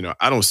worth, you know,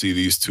 I don't see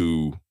these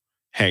two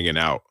hanging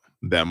out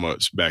that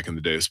much back in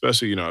the day,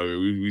 especially, you know,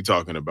 we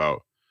talking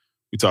about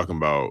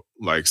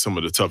like some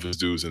of the toughest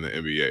dudes in the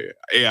NBA.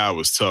 AI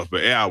was tough,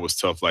 but AI was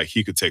tough like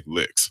he could take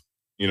licks.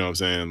 You know what I'm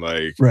saying?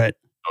 Like, right.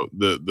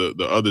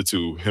 The other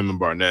two, him and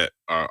Barnett,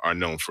 are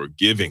known for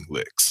giving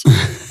licks.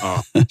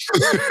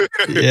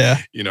 Yeah.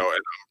 You know, and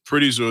I'm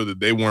pretty sure that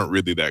they weren't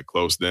really that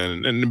close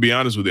then. And to be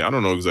honest with you, I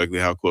don't know exactly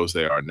how close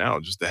they are now.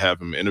 Just to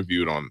have him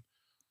interviewed on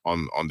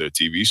their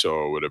TV show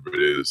or whatever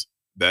it is,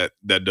 that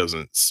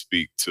doesn't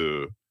speak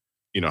to,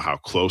 you know, how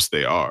close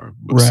they are.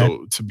 But right.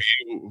 So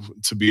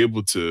to be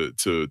able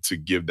to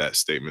give that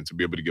statement, to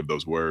be able to give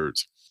those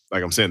words,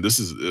 like I'm saying,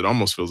 it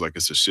almost feels like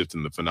it's a shift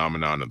in the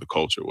phenomenon of the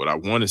culture. What I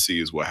want to see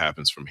is what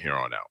happens from here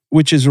on out.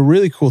 Which is a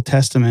really cool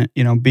testament,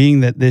 you know, being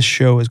that this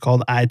show is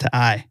called Eye to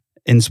Eye,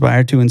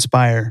 Inspire to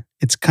Inspire.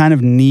 It's kind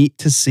of neat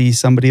to see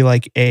somebody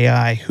like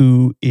AI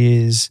who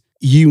is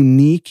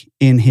unique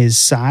in his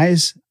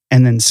size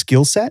and then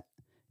skill set.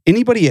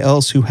 Anybody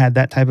else who had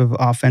that type of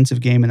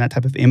offensive game and that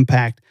type of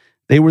impact,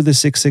 they were the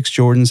 6'6"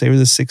 Jordans, they were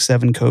the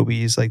 6'7"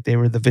 Kobes, like they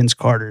were the Vince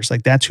Carters,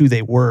 like that's who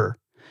they were.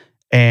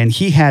 And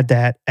he had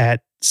that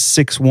at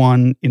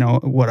 6'1", you know,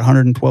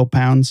 112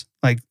 pounds,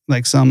 like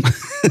some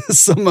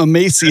some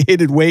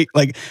emaciated weight.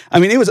 Like, I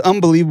mean, it was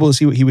unbelievable to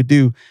see what he would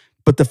do.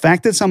 But the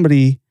fact that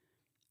somebody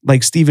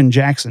like Steven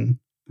Jackson,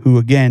 who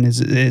again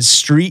is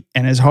street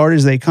and as hard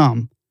as they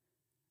come,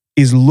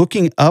 is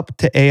looking up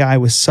to AI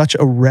with such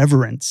a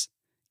reverence,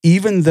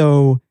 even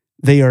though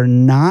they are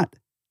not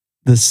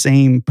the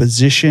same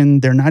position,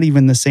 they're not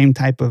even the same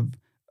type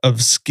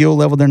of skill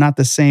level. They're not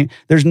the same.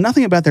 There's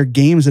nothing about their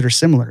games that are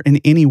similar in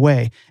any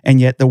way. And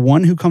yet the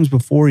one who comes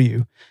before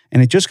you,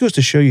 and it just goes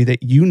to show you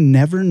that you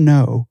never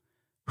know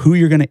who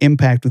you're going to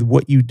impact with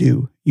what you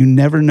do. You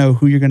never know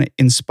who you're going to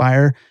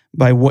inspire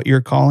by what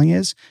your calling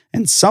is.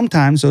 And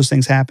sometimes those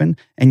things happen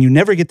and you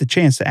never get the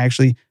chance to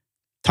actually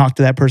talk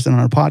to that person on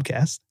a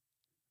podcast,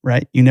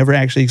 right? You never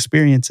actually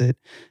experience it.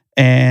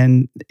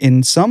 And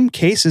in some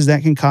cases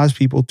that can cause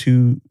people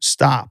to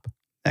stop.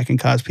 That can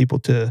cause people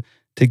to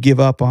give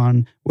up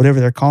on whatever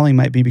their calling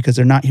might be because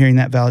they're not hearing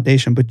that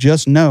validation. But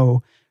just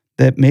know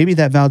that maybe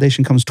that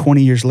validation comes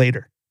 20 years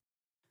later.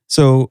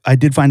 So I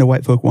did find a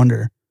white folk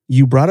wonder.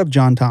 You brought up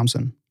John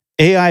Thompson.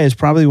 AI is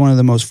probably one of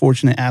the most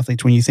fortunate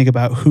athletes when you think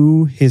about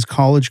who his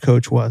college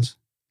coach was.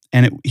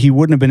 And he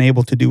wouldn't have been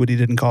able to do what he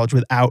did in college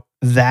without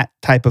that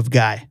type of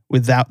guy,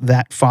 without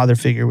that father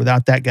figure,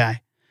 without that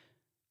guy.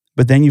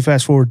 But then you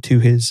fast forward to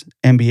his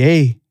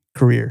NBA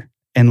career,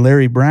 and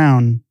Larry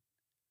Brown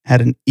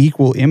had an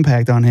equal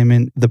impact on him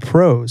in the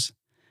pros.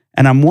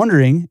 And I'm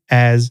wondering,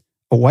 as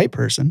a white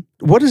person.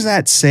 What does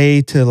that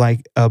say to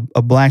like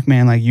a black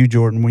man like you,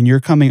 Jordan, when you're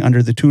coming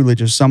under the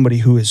tutelage of somebody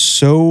who is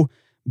so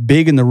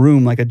big in the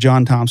room like a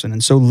John Thompson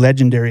and so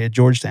legendary at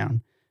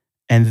Georgetown,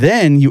 and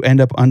then you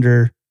end up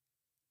under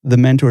the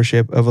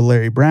mentorship of a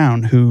Larry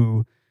Brown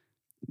who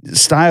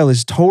style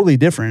is totally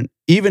different,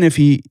 even if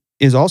he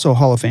is also a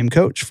Hall of Fame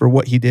coach for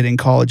what he did in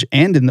college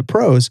and in the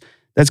pros.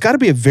 That's got to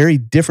be a very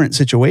different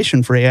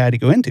situation for AI to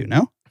go into,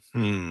 no?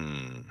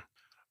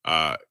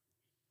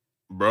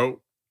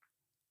 Bro.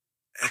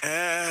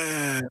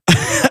 I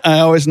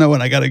always know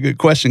when I got a good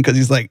question because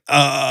he's like,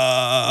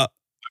 I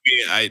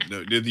mean,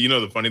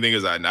 the funny thing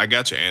is I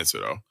got your answer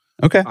though.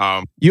 Okay.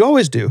 You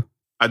always do.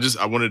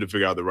 I wanted to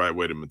figure out the right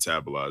way to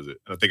metabolize it.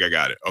 And I think I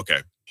got it. Okay.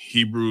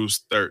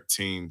 Hebrews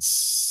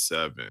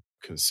 13:7.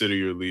 Consider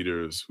your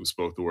leaders who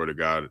spoke the word of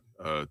God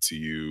to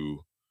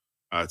you.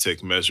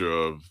 Take measure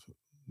of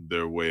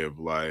their way of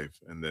life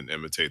and then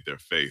imitate their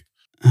faith.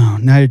 Oh,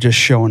 now you're just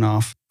showing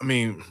off. I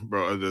mean,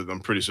 bro, I'm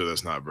pretty sure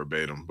that's not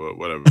verbatim, but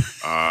whatever.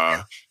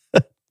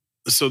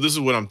 So this is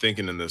what I'm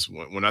thinking in this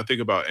one. When I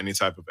think about any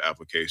type of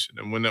application,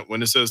 and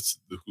when it says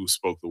who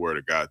spoke the word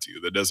of God to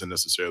you, that doesn't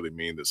necessarily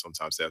mean that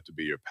sometimes they have to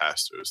be your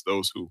pastors,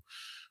 those who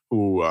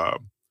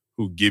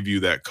give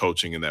you that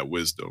coaching and that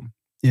wisdom.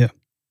 Yeah.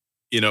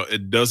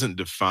 It doesn't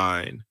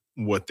define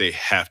what they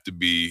have to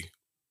be,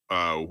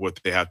 what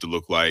they have to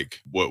look like,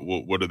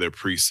 what are their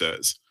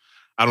presets.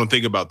 I don't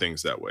think about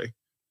things that way.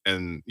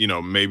 And,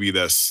 maybe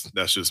that's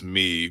just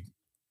me.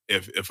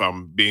 If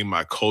I'm being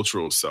my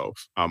cultural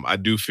self, I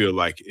do feel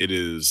like it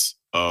is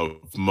of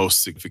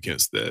most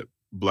significance that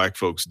Black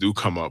folks do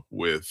come up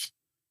with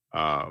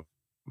a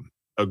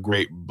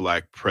great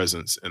Black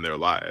presence in their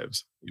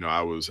lives.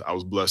 I was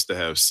blessed to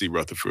have C.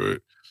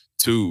 Rutherford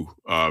to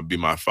be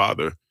my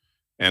father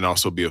and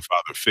also be a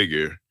father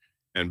figure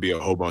and be a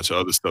whole bunch of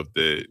other stuff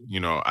that,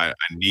 I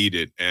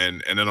needed.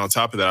 And then on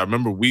top of that, I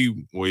remember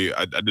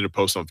I did a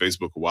post on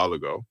Facebook a while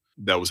ago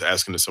that was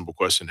asking a simple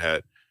question: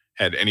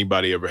 had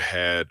anybody ever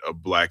had a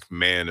Black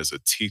man as a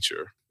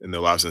teacher in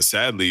their lives? And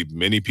sadly,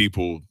 many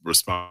people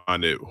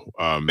responded,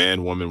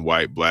 man, woman,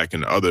 white, Black,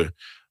 and other,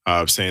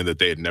 saying that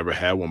they had never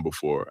had one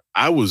before.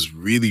 I was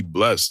really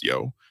blessed,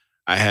 yo.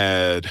 I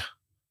had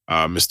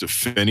Mr.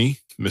 Finney,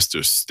 Mr.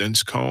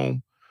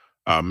 Stinchcomb,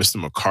 Mr.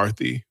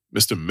 McCarthy.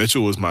 Mr.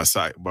 Mitchell was my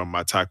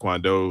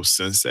Taekwondo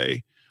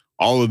sensei.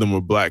 All of them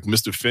were Black.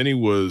 Mr. Finney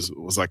was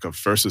like a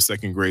first or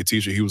second grade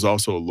teacher. He was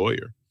also a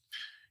lawyer.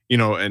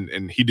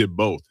 And he did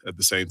both at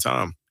the same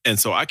time. And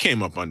so I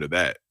came up under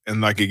that.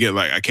 And I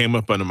came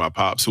up under my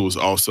pops, who was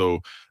also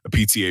a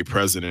PTA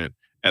president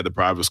at the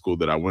private school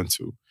that I went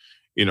to.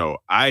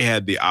 I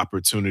had the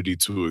opportunity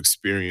to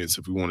experience,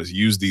 if we want to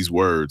use these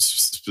words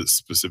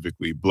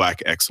specifically,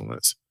 Black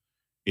excellence.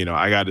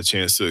 I got a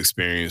chance to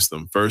experience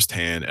them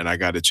firsthand, and I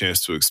got a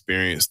chance to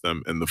experience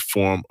them in the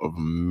form of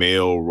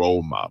male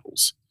role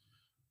models.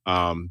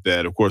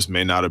 That of course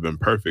may not have been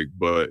perfect,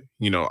 but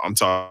I'm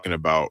talking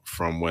about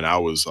from when I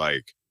was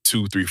like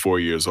 2, 3, 4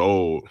 years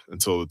old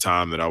until the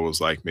time that I was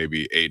like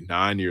maybe 8,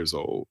 9 years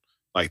old.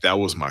 Like that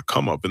was my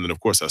come up. And then of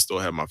course I still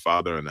had my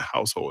father in the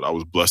household. I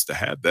was blessed to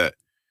have that.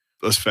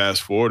 Let's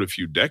fast forward a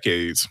few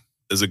decades.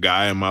 There's a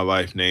guy in my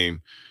life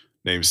named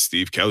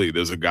Steve Kelly.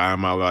 There's a guy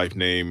in my life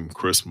named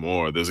Chris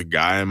Moore. There's a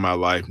guy in my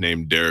life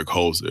named Derek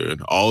Holzer.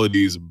 And all of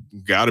these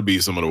got to be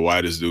some of the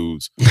whitest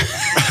dudes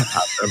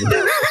I've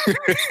ever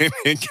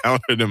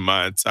encountered in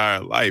my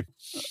entire life.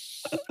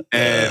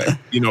 And,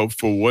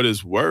 for what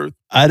it's worth.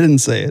 I didn't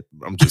say it.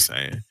 I'm just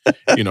saying,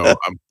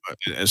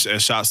 and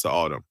shouts to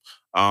all of them.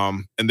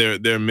 And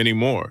there are many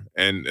more.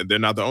 And they're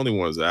not the only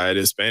ones. I had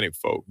Hispanic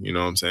folk, you know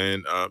what I'm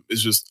saying?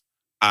 It's just,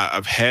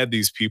 I've had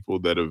these people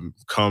that have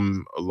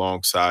come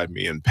alongside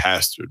me and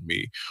pastored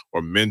me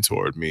or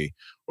mentored me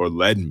or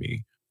led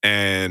me.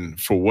 And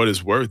for what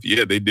it's worth,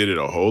 yeah, they did it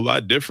a whole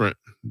lot different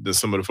than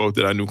some of the folk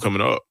that I knew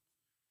coming up,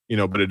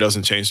 but it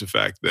doesn't change the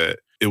fact that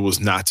it was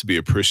not to be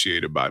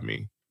appreciated by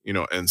me,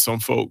 and some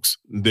folks,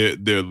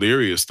 they're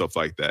leery of stuff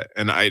like that.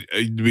 And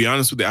to be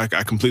honest with you,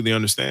 I completely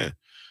understand,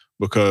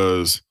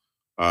 because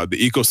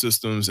the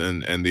ecosystems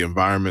and the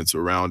environments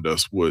around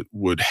us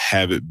would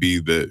have it be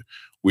that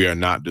we are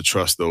not to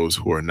trust those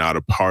who are not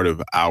a part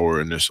of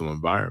our initial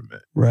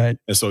environment. Right.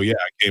 And so, yeah,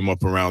 I came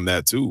up around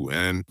that too.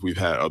 And we've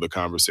had other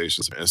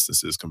conversations,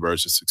 instances,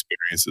 convergence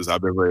experiences.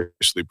 I've been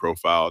racially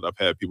profiled. I've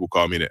had people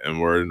call me the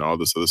N-word and all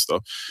this other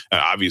stuff. And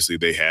obviously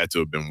they had to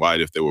have been white.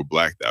 If they were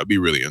Black, that would be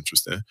really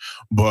interesting.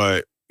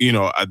 But,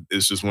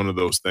 it's just one of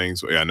those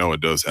things. I know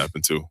it does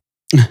happen too.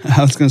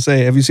 I was going to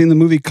say, have you seen the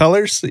movie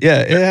Colors?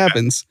 Yeah, it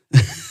happens.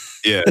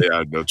 Yeah,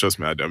 no, trust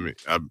me. I mean,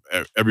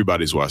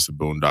 everybody's watched the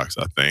Boondocks,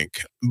 I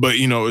think. But,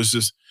 it's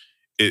just,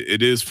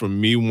 it is for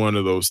me one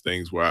of those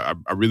things where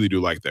I really do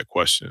like that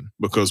question.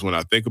 Because when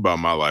I think about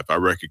my life, I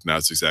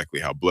recognize exactly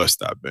how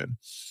blessed I've been.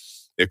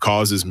 It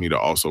causes me to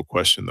also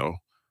question, though,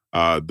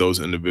 those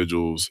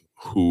individuals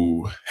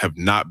who have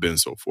not been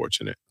so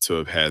fortunate to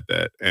have had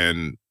that.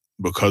 And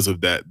because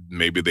of that,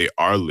 maybe they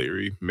are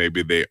leery.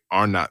 Maybe they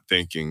are not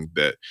thinking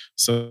that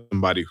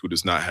somebody who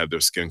does not have their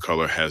skin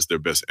color has their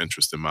best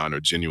interest in mind or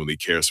genuinely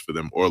cares for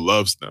them or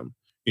loves them.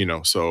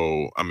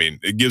 So, I mean,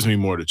 it gives me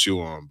more to chew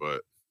on,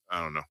 but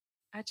I don't know.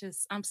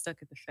 I'm stuck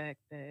at the fact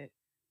that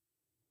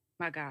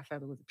my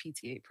godfather was a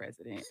PTA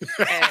president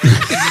at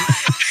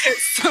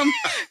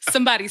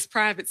somebody's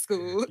private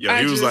school.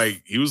 Yeah, he was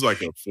like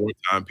a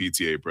 4-time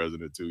PTA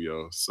president too,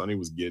 yo. Sonny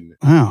was getting it.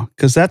 Wow,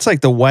 because that's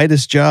like the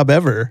whitest job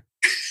ever.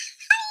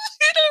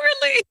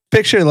 Really?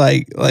 Picture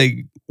like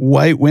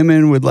white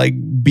women with like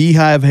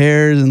beehive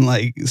hairs and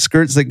like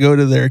skirts that go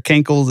to their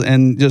cankles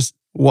and just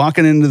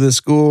walking into the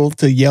school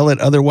to yell at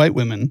other white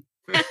women.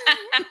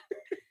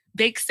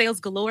 Bake sales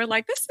galore.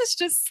 Like, this is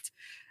just,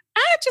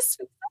 like, this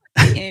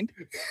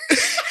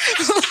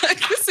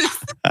is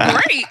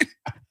great.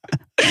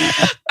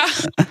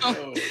 As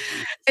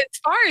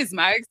far as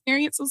my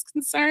experience was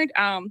concerned,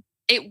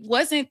 it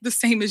wasn't the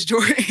same as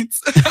Jordan's.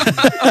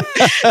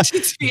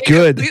 Just being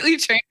Good. Completely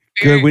transparent.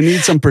 Good. We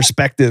need some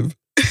perspective.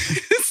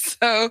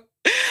 So,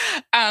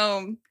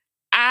 I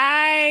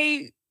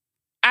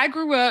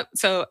grew up.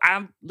 So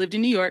I lived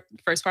in New York the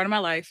first part of my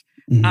life.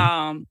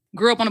 Mm-hmm.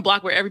 Grew up on a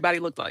block where everybody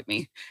looked like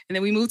me, and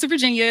then we moved to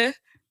Virginia.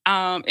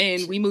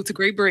 And we moved to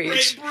Great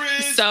Bridge.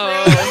 So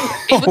it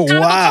was kind of a culture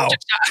shock.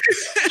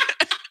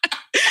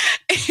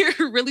 It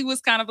really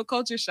was kind of a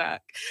culture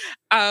shock.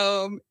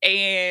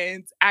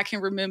 And I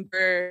can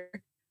remember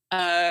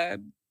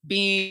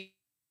being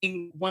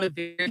one of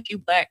the very few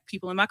Black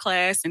people in my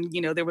class. And,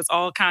 there was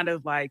all kind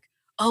of like,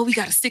 oh, we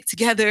got to stick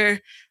together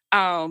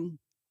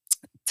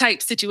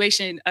type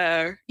situation,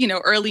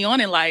 early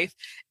on in life.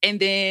 And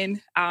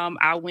then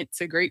I went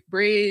to Great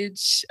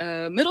Bridge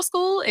Middle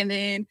School, and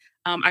then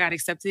I got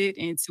accepted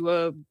into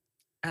a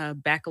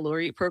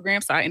baccalaureate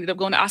program. So I ended up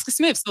going to Oscar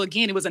Smith. So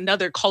again, it was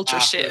another culture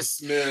shift.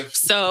 Smith.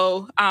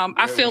 So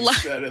I feel like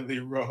steadily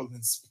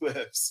rolling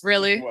spliffs.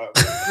 Really?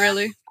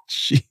 Really?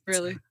 Jeez.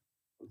 Really?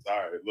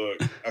 Sorry,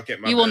 look. Okay,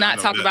 you will not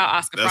talk about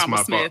Oscar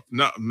Frommel Smith.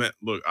 No, man,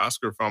 look,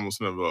 Oscar Frommel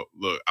Smith. Look,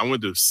 I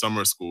went to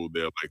summer school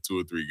there like 2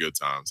 or 3 good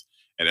times.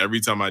 And every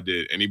time I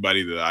did,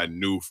 anybody that I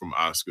knew from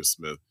Oscar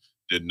Smith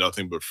did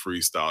nothing but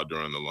freestyle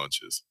during the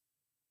lunches.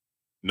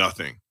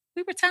 Nothing.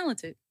 We were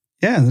talented.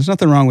 Yeah, there's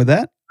nothing wrong with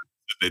that.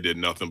 They did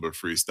nothing but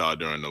freestyle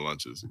during the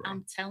lunches, bro.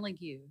 I'm telling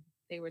you,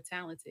 they were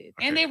talented.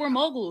 Okay. And they were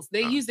moguls.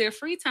 They used their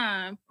free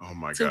time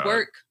to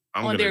work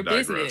on their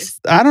business.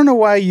 I don't know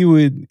why you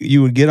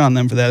would get on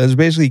them for that. It's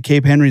basically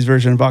Cape Henry's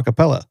version of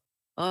acapella.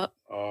 Well,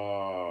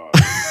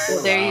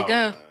 there you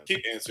go.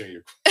 Keep answering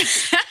your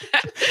question.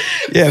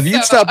 Yeah, if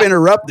you'd stop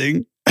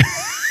interrupting.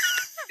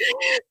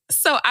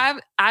 So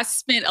I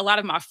spent a lot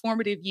of my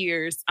formative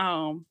years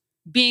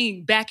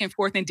being back and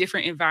forth in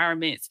different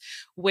environments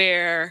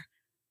where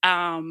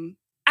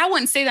I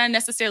wouldn't say that I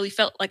necessarily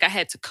felt like I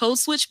had to code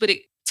switch, but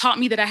it taught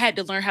me that I had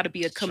to learn how to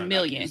be a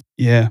chameleon.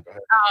 Yeah.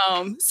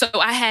 So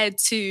I had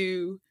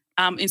to,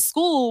 in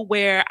school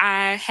where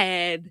I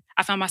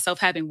found myself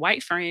having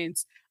white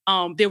friends,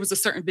 there was a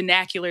certain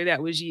vernacular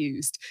that was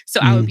used. So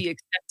I would be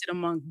accepted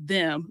among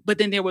them. But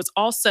then there was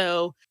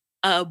also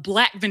a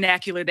Black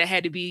vernacular that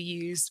had to be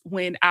used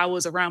when I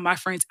was around my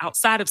friends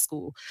outside of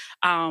school,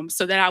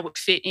 so that I would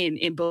fit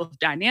in both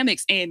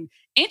dynamics. And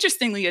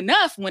interestingly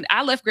enough, when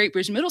I left Great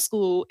Bridge Middle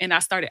School and I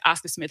started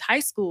Oscar Smith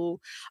High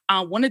School,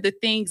 one of the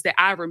things that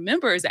I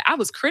remember is that I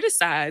was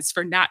criticized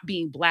for not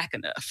being Black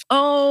enough.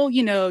 Oh,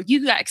 you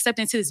got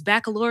accepted into this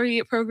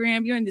baccalaureate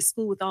program. You're in this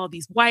school with all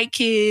these white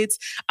kids.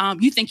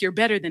 You think you're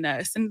better than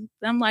us. And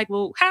I'm like,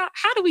 well,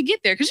 how do we get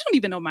there? Because you don't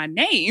even know my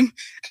name.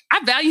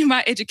 I value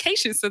my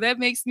education, so that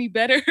makes me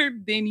better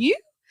than you.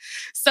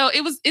 So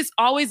it's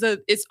always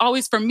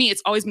for me,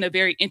 it's always been a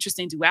very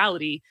interesting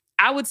duality.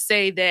 I would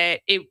say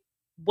that it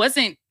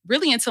wasn't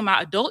really until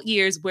my adult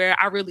years where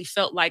I really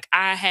felt like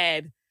I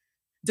had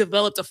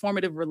developed a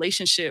formative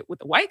relationship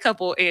with a white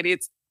couple. And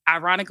it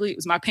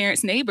was my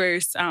parents'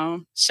 neighbors.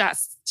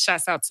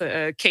 Shouts out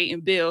to Kate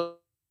and Bill.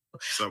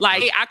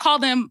 I call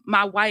them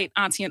my white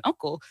auntie and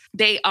uncle.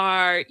 They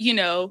are,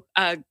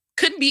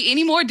 couldn't be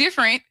any more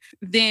different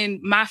than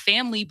my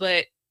family,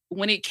 but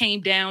when it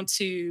came down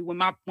to when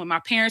my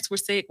parents were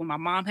sick, when my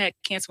mom had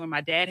cancer, when my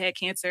dad had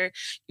cancer,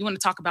 you want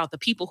to talk about the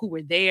people who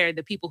were there,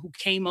 the people who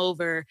came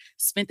over,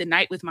 spent the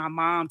night with my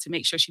mom to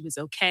make sure she was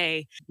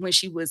okay. When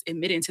she was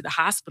admitted into the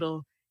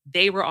hospital,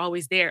 they were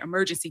always there,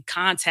 emergency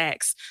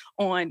contacts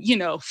on,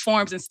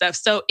 forms and stuff.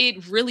 So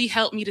it really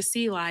helped me to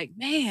see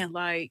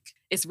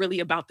it's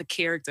really about the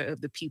character of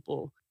the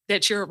people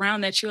that you're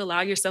around, that you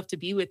allow yourself to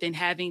be with, and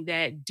having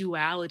that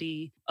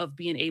duality of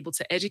being able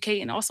to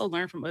educate and also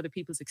learn from other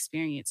people's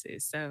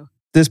experiences. So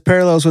this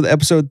parallels with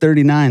episode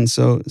 39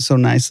 so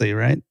nicely,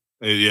 right?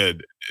 Yeah,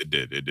 it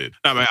did.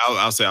 I mean,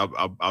 I'll say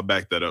I'll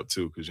back that up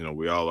too, because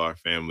we all are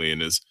family,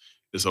 and it's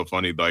so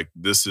funny. Like,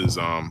 this is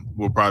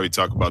we'll probably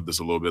talk about this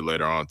a little bit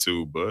later on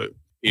too, but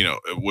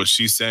what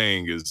she's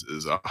saying is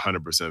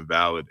 100%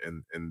 valid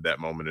in that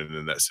moment and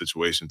in that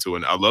situation too.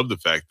 And I love the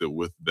fact that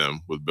with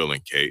Bill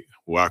and Kate,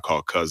 who I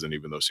call cousin,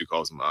 even though she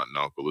calls them aunt and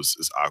uncle,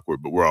 it's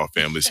awkward, but we're all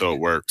family, so it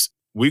works.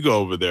 we go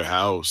over their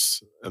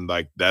house and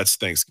like that's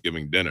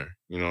Thanksgiving dinner.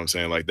 You know what I'm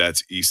saying? Like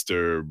that's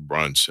Easter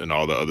brunch and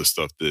all the other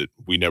stuff that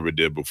we never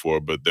did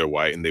before, but they're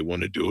white and they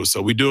want to do it.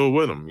 So we do it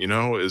with them, you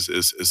know,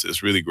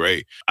 it's really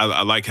great.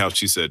 I like how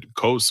she said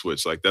code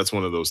switch. Like that's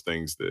one of those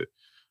things that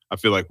I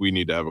feel like we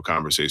need to have a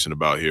conversation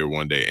about here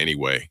one day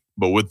anyway.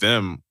 But with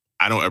them,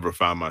 I don't ever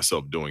find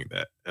myself doing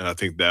that. And I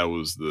think that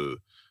was the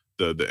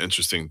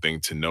interesting thing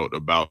to note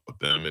about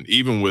them. And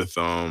even with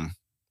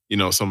you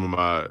know, some of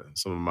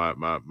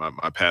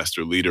my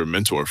pastor leader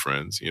mentor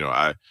friends, you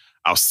know,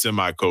 I'll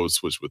semi-code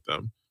switch with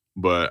them,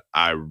 but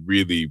I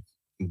really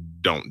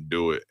don't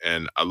do it.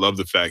 And I love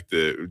the fact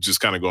that,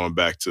 just kind of going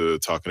back to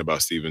talking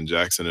about Steven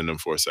Jackson and them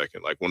for a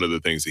second, like one of the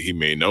things that he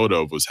made note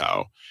of was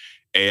how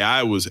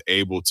AI was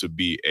able to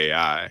be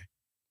AI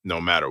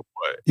no matter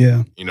what.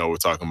 Yeah. You know, we're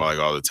talking about like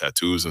all the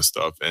tattoos and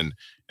stuff, and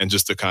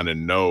just to kind of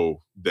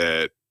know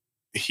that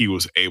he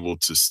was able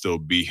to still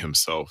be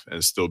himself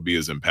and still be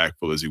as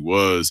impactful as he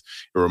was.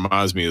 It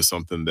reminds me of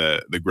something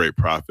that the great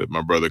prophet,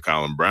 my brother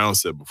Colin Brown,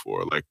 said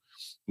before. Like,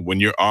 when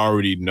you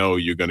already know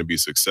you're going to be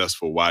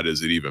successful, why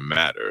does it even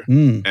matter?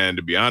 And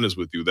to be honest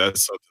with you,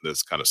 that's something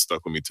that's kind of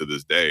stuck with me to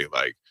this day.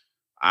 Like,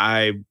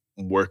 I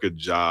work a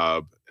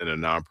job in a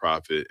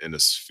nonprofit in a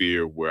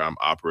sphere where I'm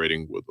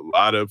operating with a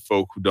lot of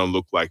folk who don't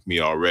look like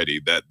me already.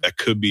 That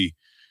could be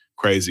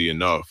crazy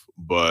enough,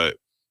 but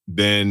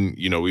then,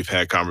 you know, we've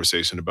had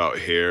conversation about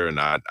hair, and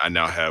I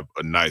now have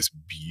a nice,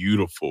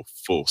 beautiful,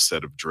 full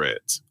set of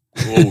dreads.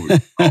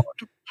 And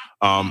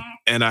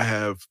I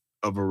have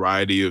a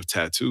variety of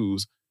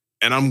tattoos,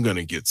 and I'm going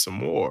to get some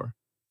more.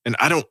 And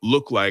I don't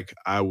look like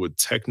I would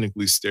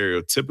technically,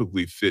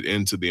 stereotypically fit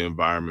into the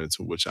environment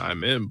in which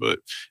I'm in, but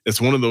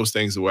it's one of those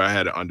things where I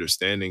had an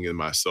understanding in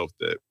myself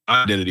that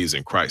my identity is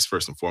in Christ,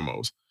 first and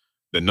foremost,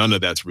 that none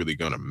of that's really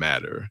going to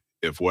matter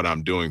if what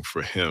I'm doing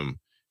for him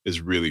is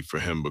really for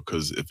him,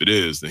 because if it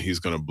is, then he's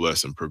going to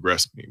bless and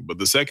progress me. But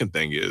the second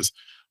thing is,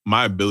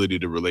 my ability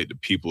to relate to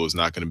people is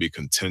not going to be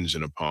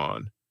contingent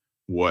upon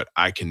what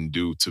I can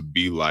do to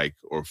be like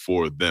or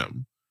for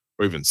them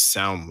or even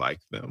sound like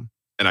them.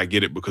 And I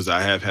get it, because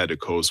I have had to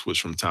code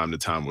switch from time to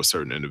time with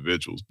certain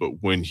individuals.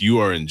 But when you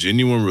are in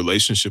genuine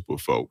relationship with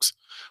folks,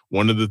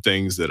 one of the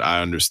things that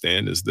I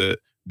understand is that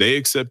they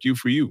accept you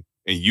for you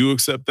and you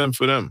accept them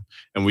for them.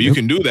 And when you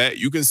can do that,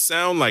 you can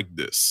sound like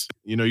this.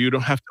 You know, you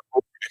don't have to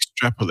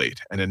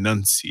extrapolate and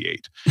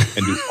enunciate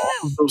and do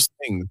all of those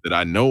things that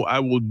I know I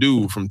will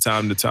do from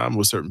time to time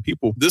with certain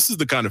people. This is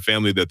the kind of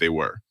family that they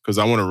were. Because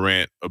I want to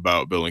rant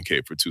about Bill and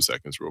Kate for 2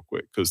 seconds real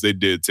quick, because they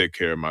did take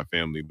care of my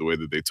family the way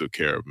that they took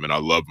care of them, and I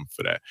love them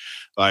for that.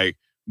 Like,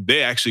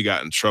 they actually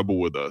got in trouble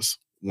with us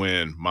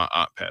when my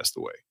aunt passed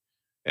away.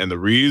 And the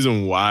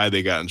reason why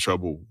they got in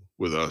trouble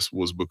with us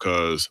was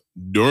because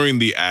during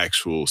the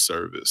actual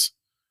service,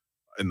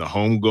 in the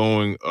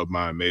homegoing of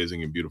my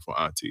amazing and beautiful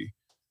auntie,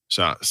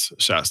 Shouts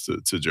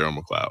to Gerald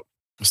McLeod,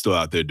 still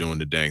out there doing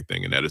the dang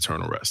thing in that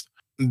eternal rest.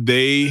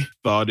 They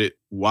thought it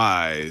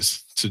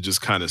wise to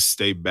just kind of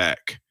stay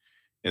back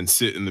and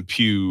sit in the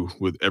pew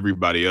with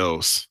everybody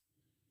else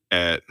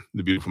at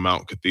the beautiful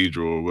Mount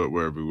Cathedral or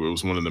wherever it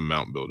was, one of the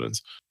Mount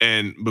buildings.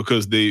 And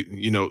because they,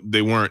 you know,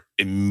 they weren't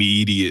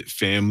immediate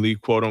family,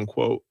 quote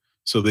unquote,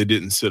 so they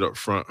didn't sit up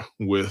front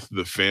with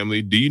the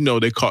family. Do you know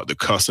they caught the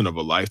cussing of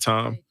a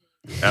lifetime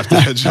after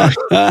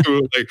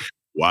that? Like,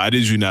 why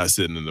did you not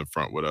sit in the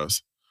front with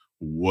us?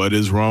 What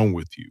is wrong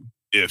with you?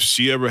 If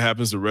she ever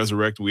happens to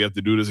resurrect, we have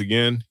to do this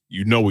again,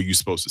 you know where you're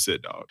supposed to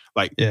sit, dog.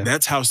 Like,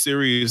 that's how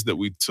serious that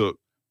we took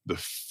the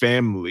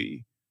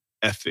family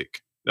ethic.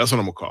 That's what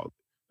I'm going to call it.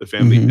 The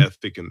family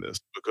ethic in this,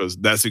 because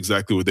that's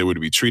exactly what they were to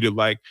be treated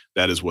like.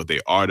 That is what they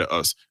are to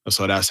us. And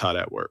so that's how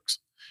that works.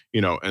 You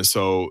know, and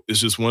so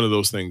it's just one of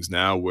those things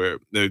now where,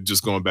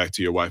 just going back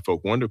to your white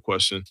folk wonder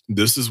question,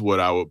 this is what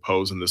I would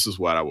pose and this is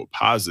what I would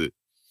posit.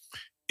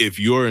 If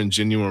you're in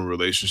genuine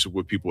relationship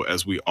with people,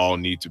 as we all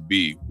need to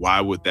be, why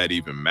would that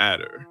even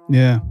matter?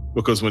 Yeah.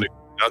 Because when it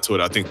comes down to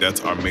it, I think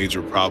that's our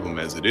major problem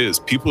as it is.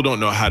 People don't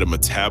know how to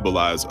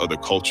metabolize other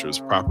cultures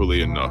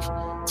properly enough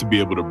to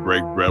be able to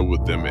break bread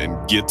with them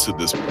and get to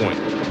this point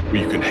where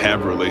you can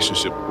have a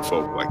relationship with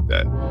folk like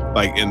that.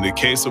 Like in the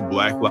case of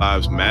Black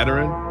Lives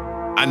Mattering,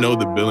 I know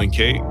that Bill and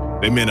Kate,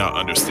 they may not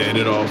understand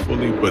it all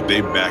fully, but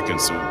they back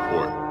and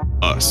support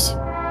us.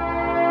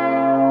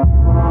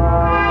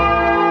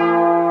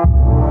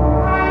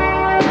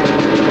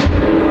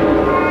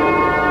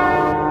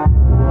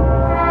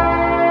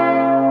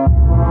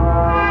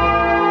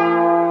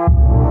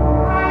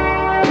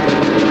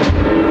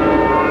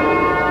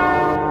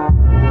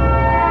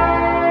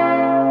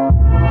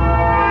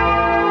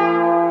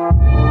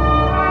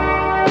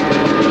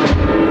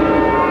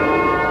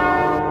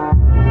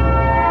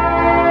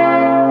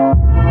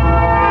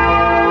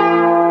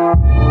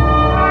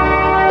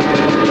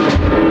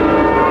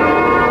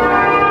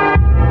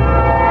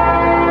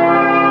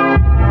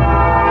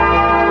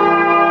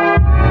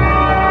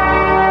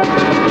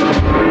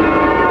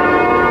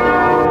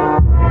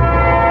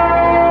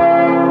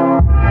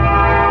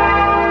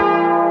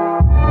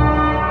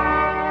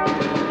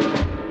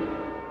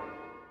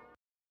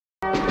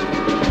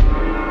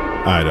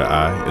 Eye to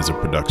Eye is a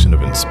production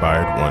of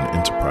Inspired One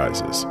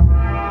Enterprises.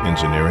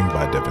 Engineering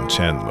by Devin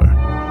Chandler.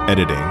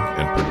 Editing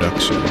and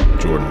production,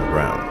 Jordan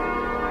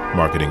Brown.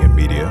 Marketing and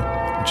media,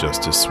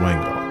 Justice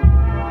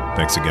Swango.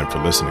 Thanks again for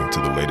listening to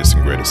the latest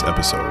and greatest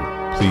episode.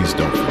 Please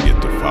don't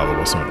forget to follow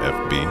us on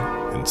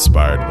FB,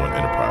 Inspired One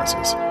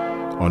Enterprises.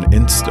 On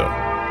Insta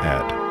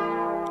at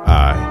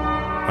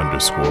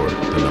I_2_I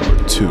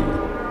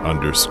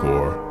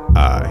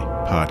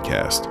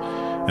podcast.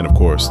 And of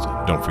course,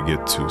 don't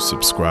forget to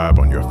subscribe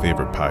on your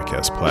favorite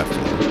podcast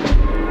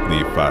platform.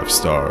 Leave 5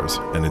 stars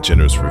and a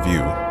generous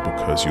review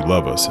because you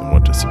love us and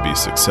want us to be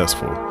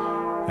successful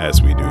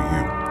as we do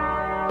you.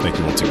 Thank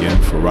you once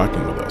again for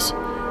rocking with us.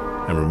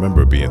 And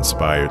remember, be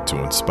inspired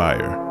to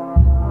inspire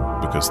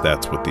because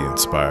that's what the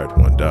Inspired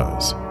One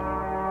does.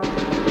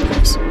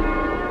 Peace.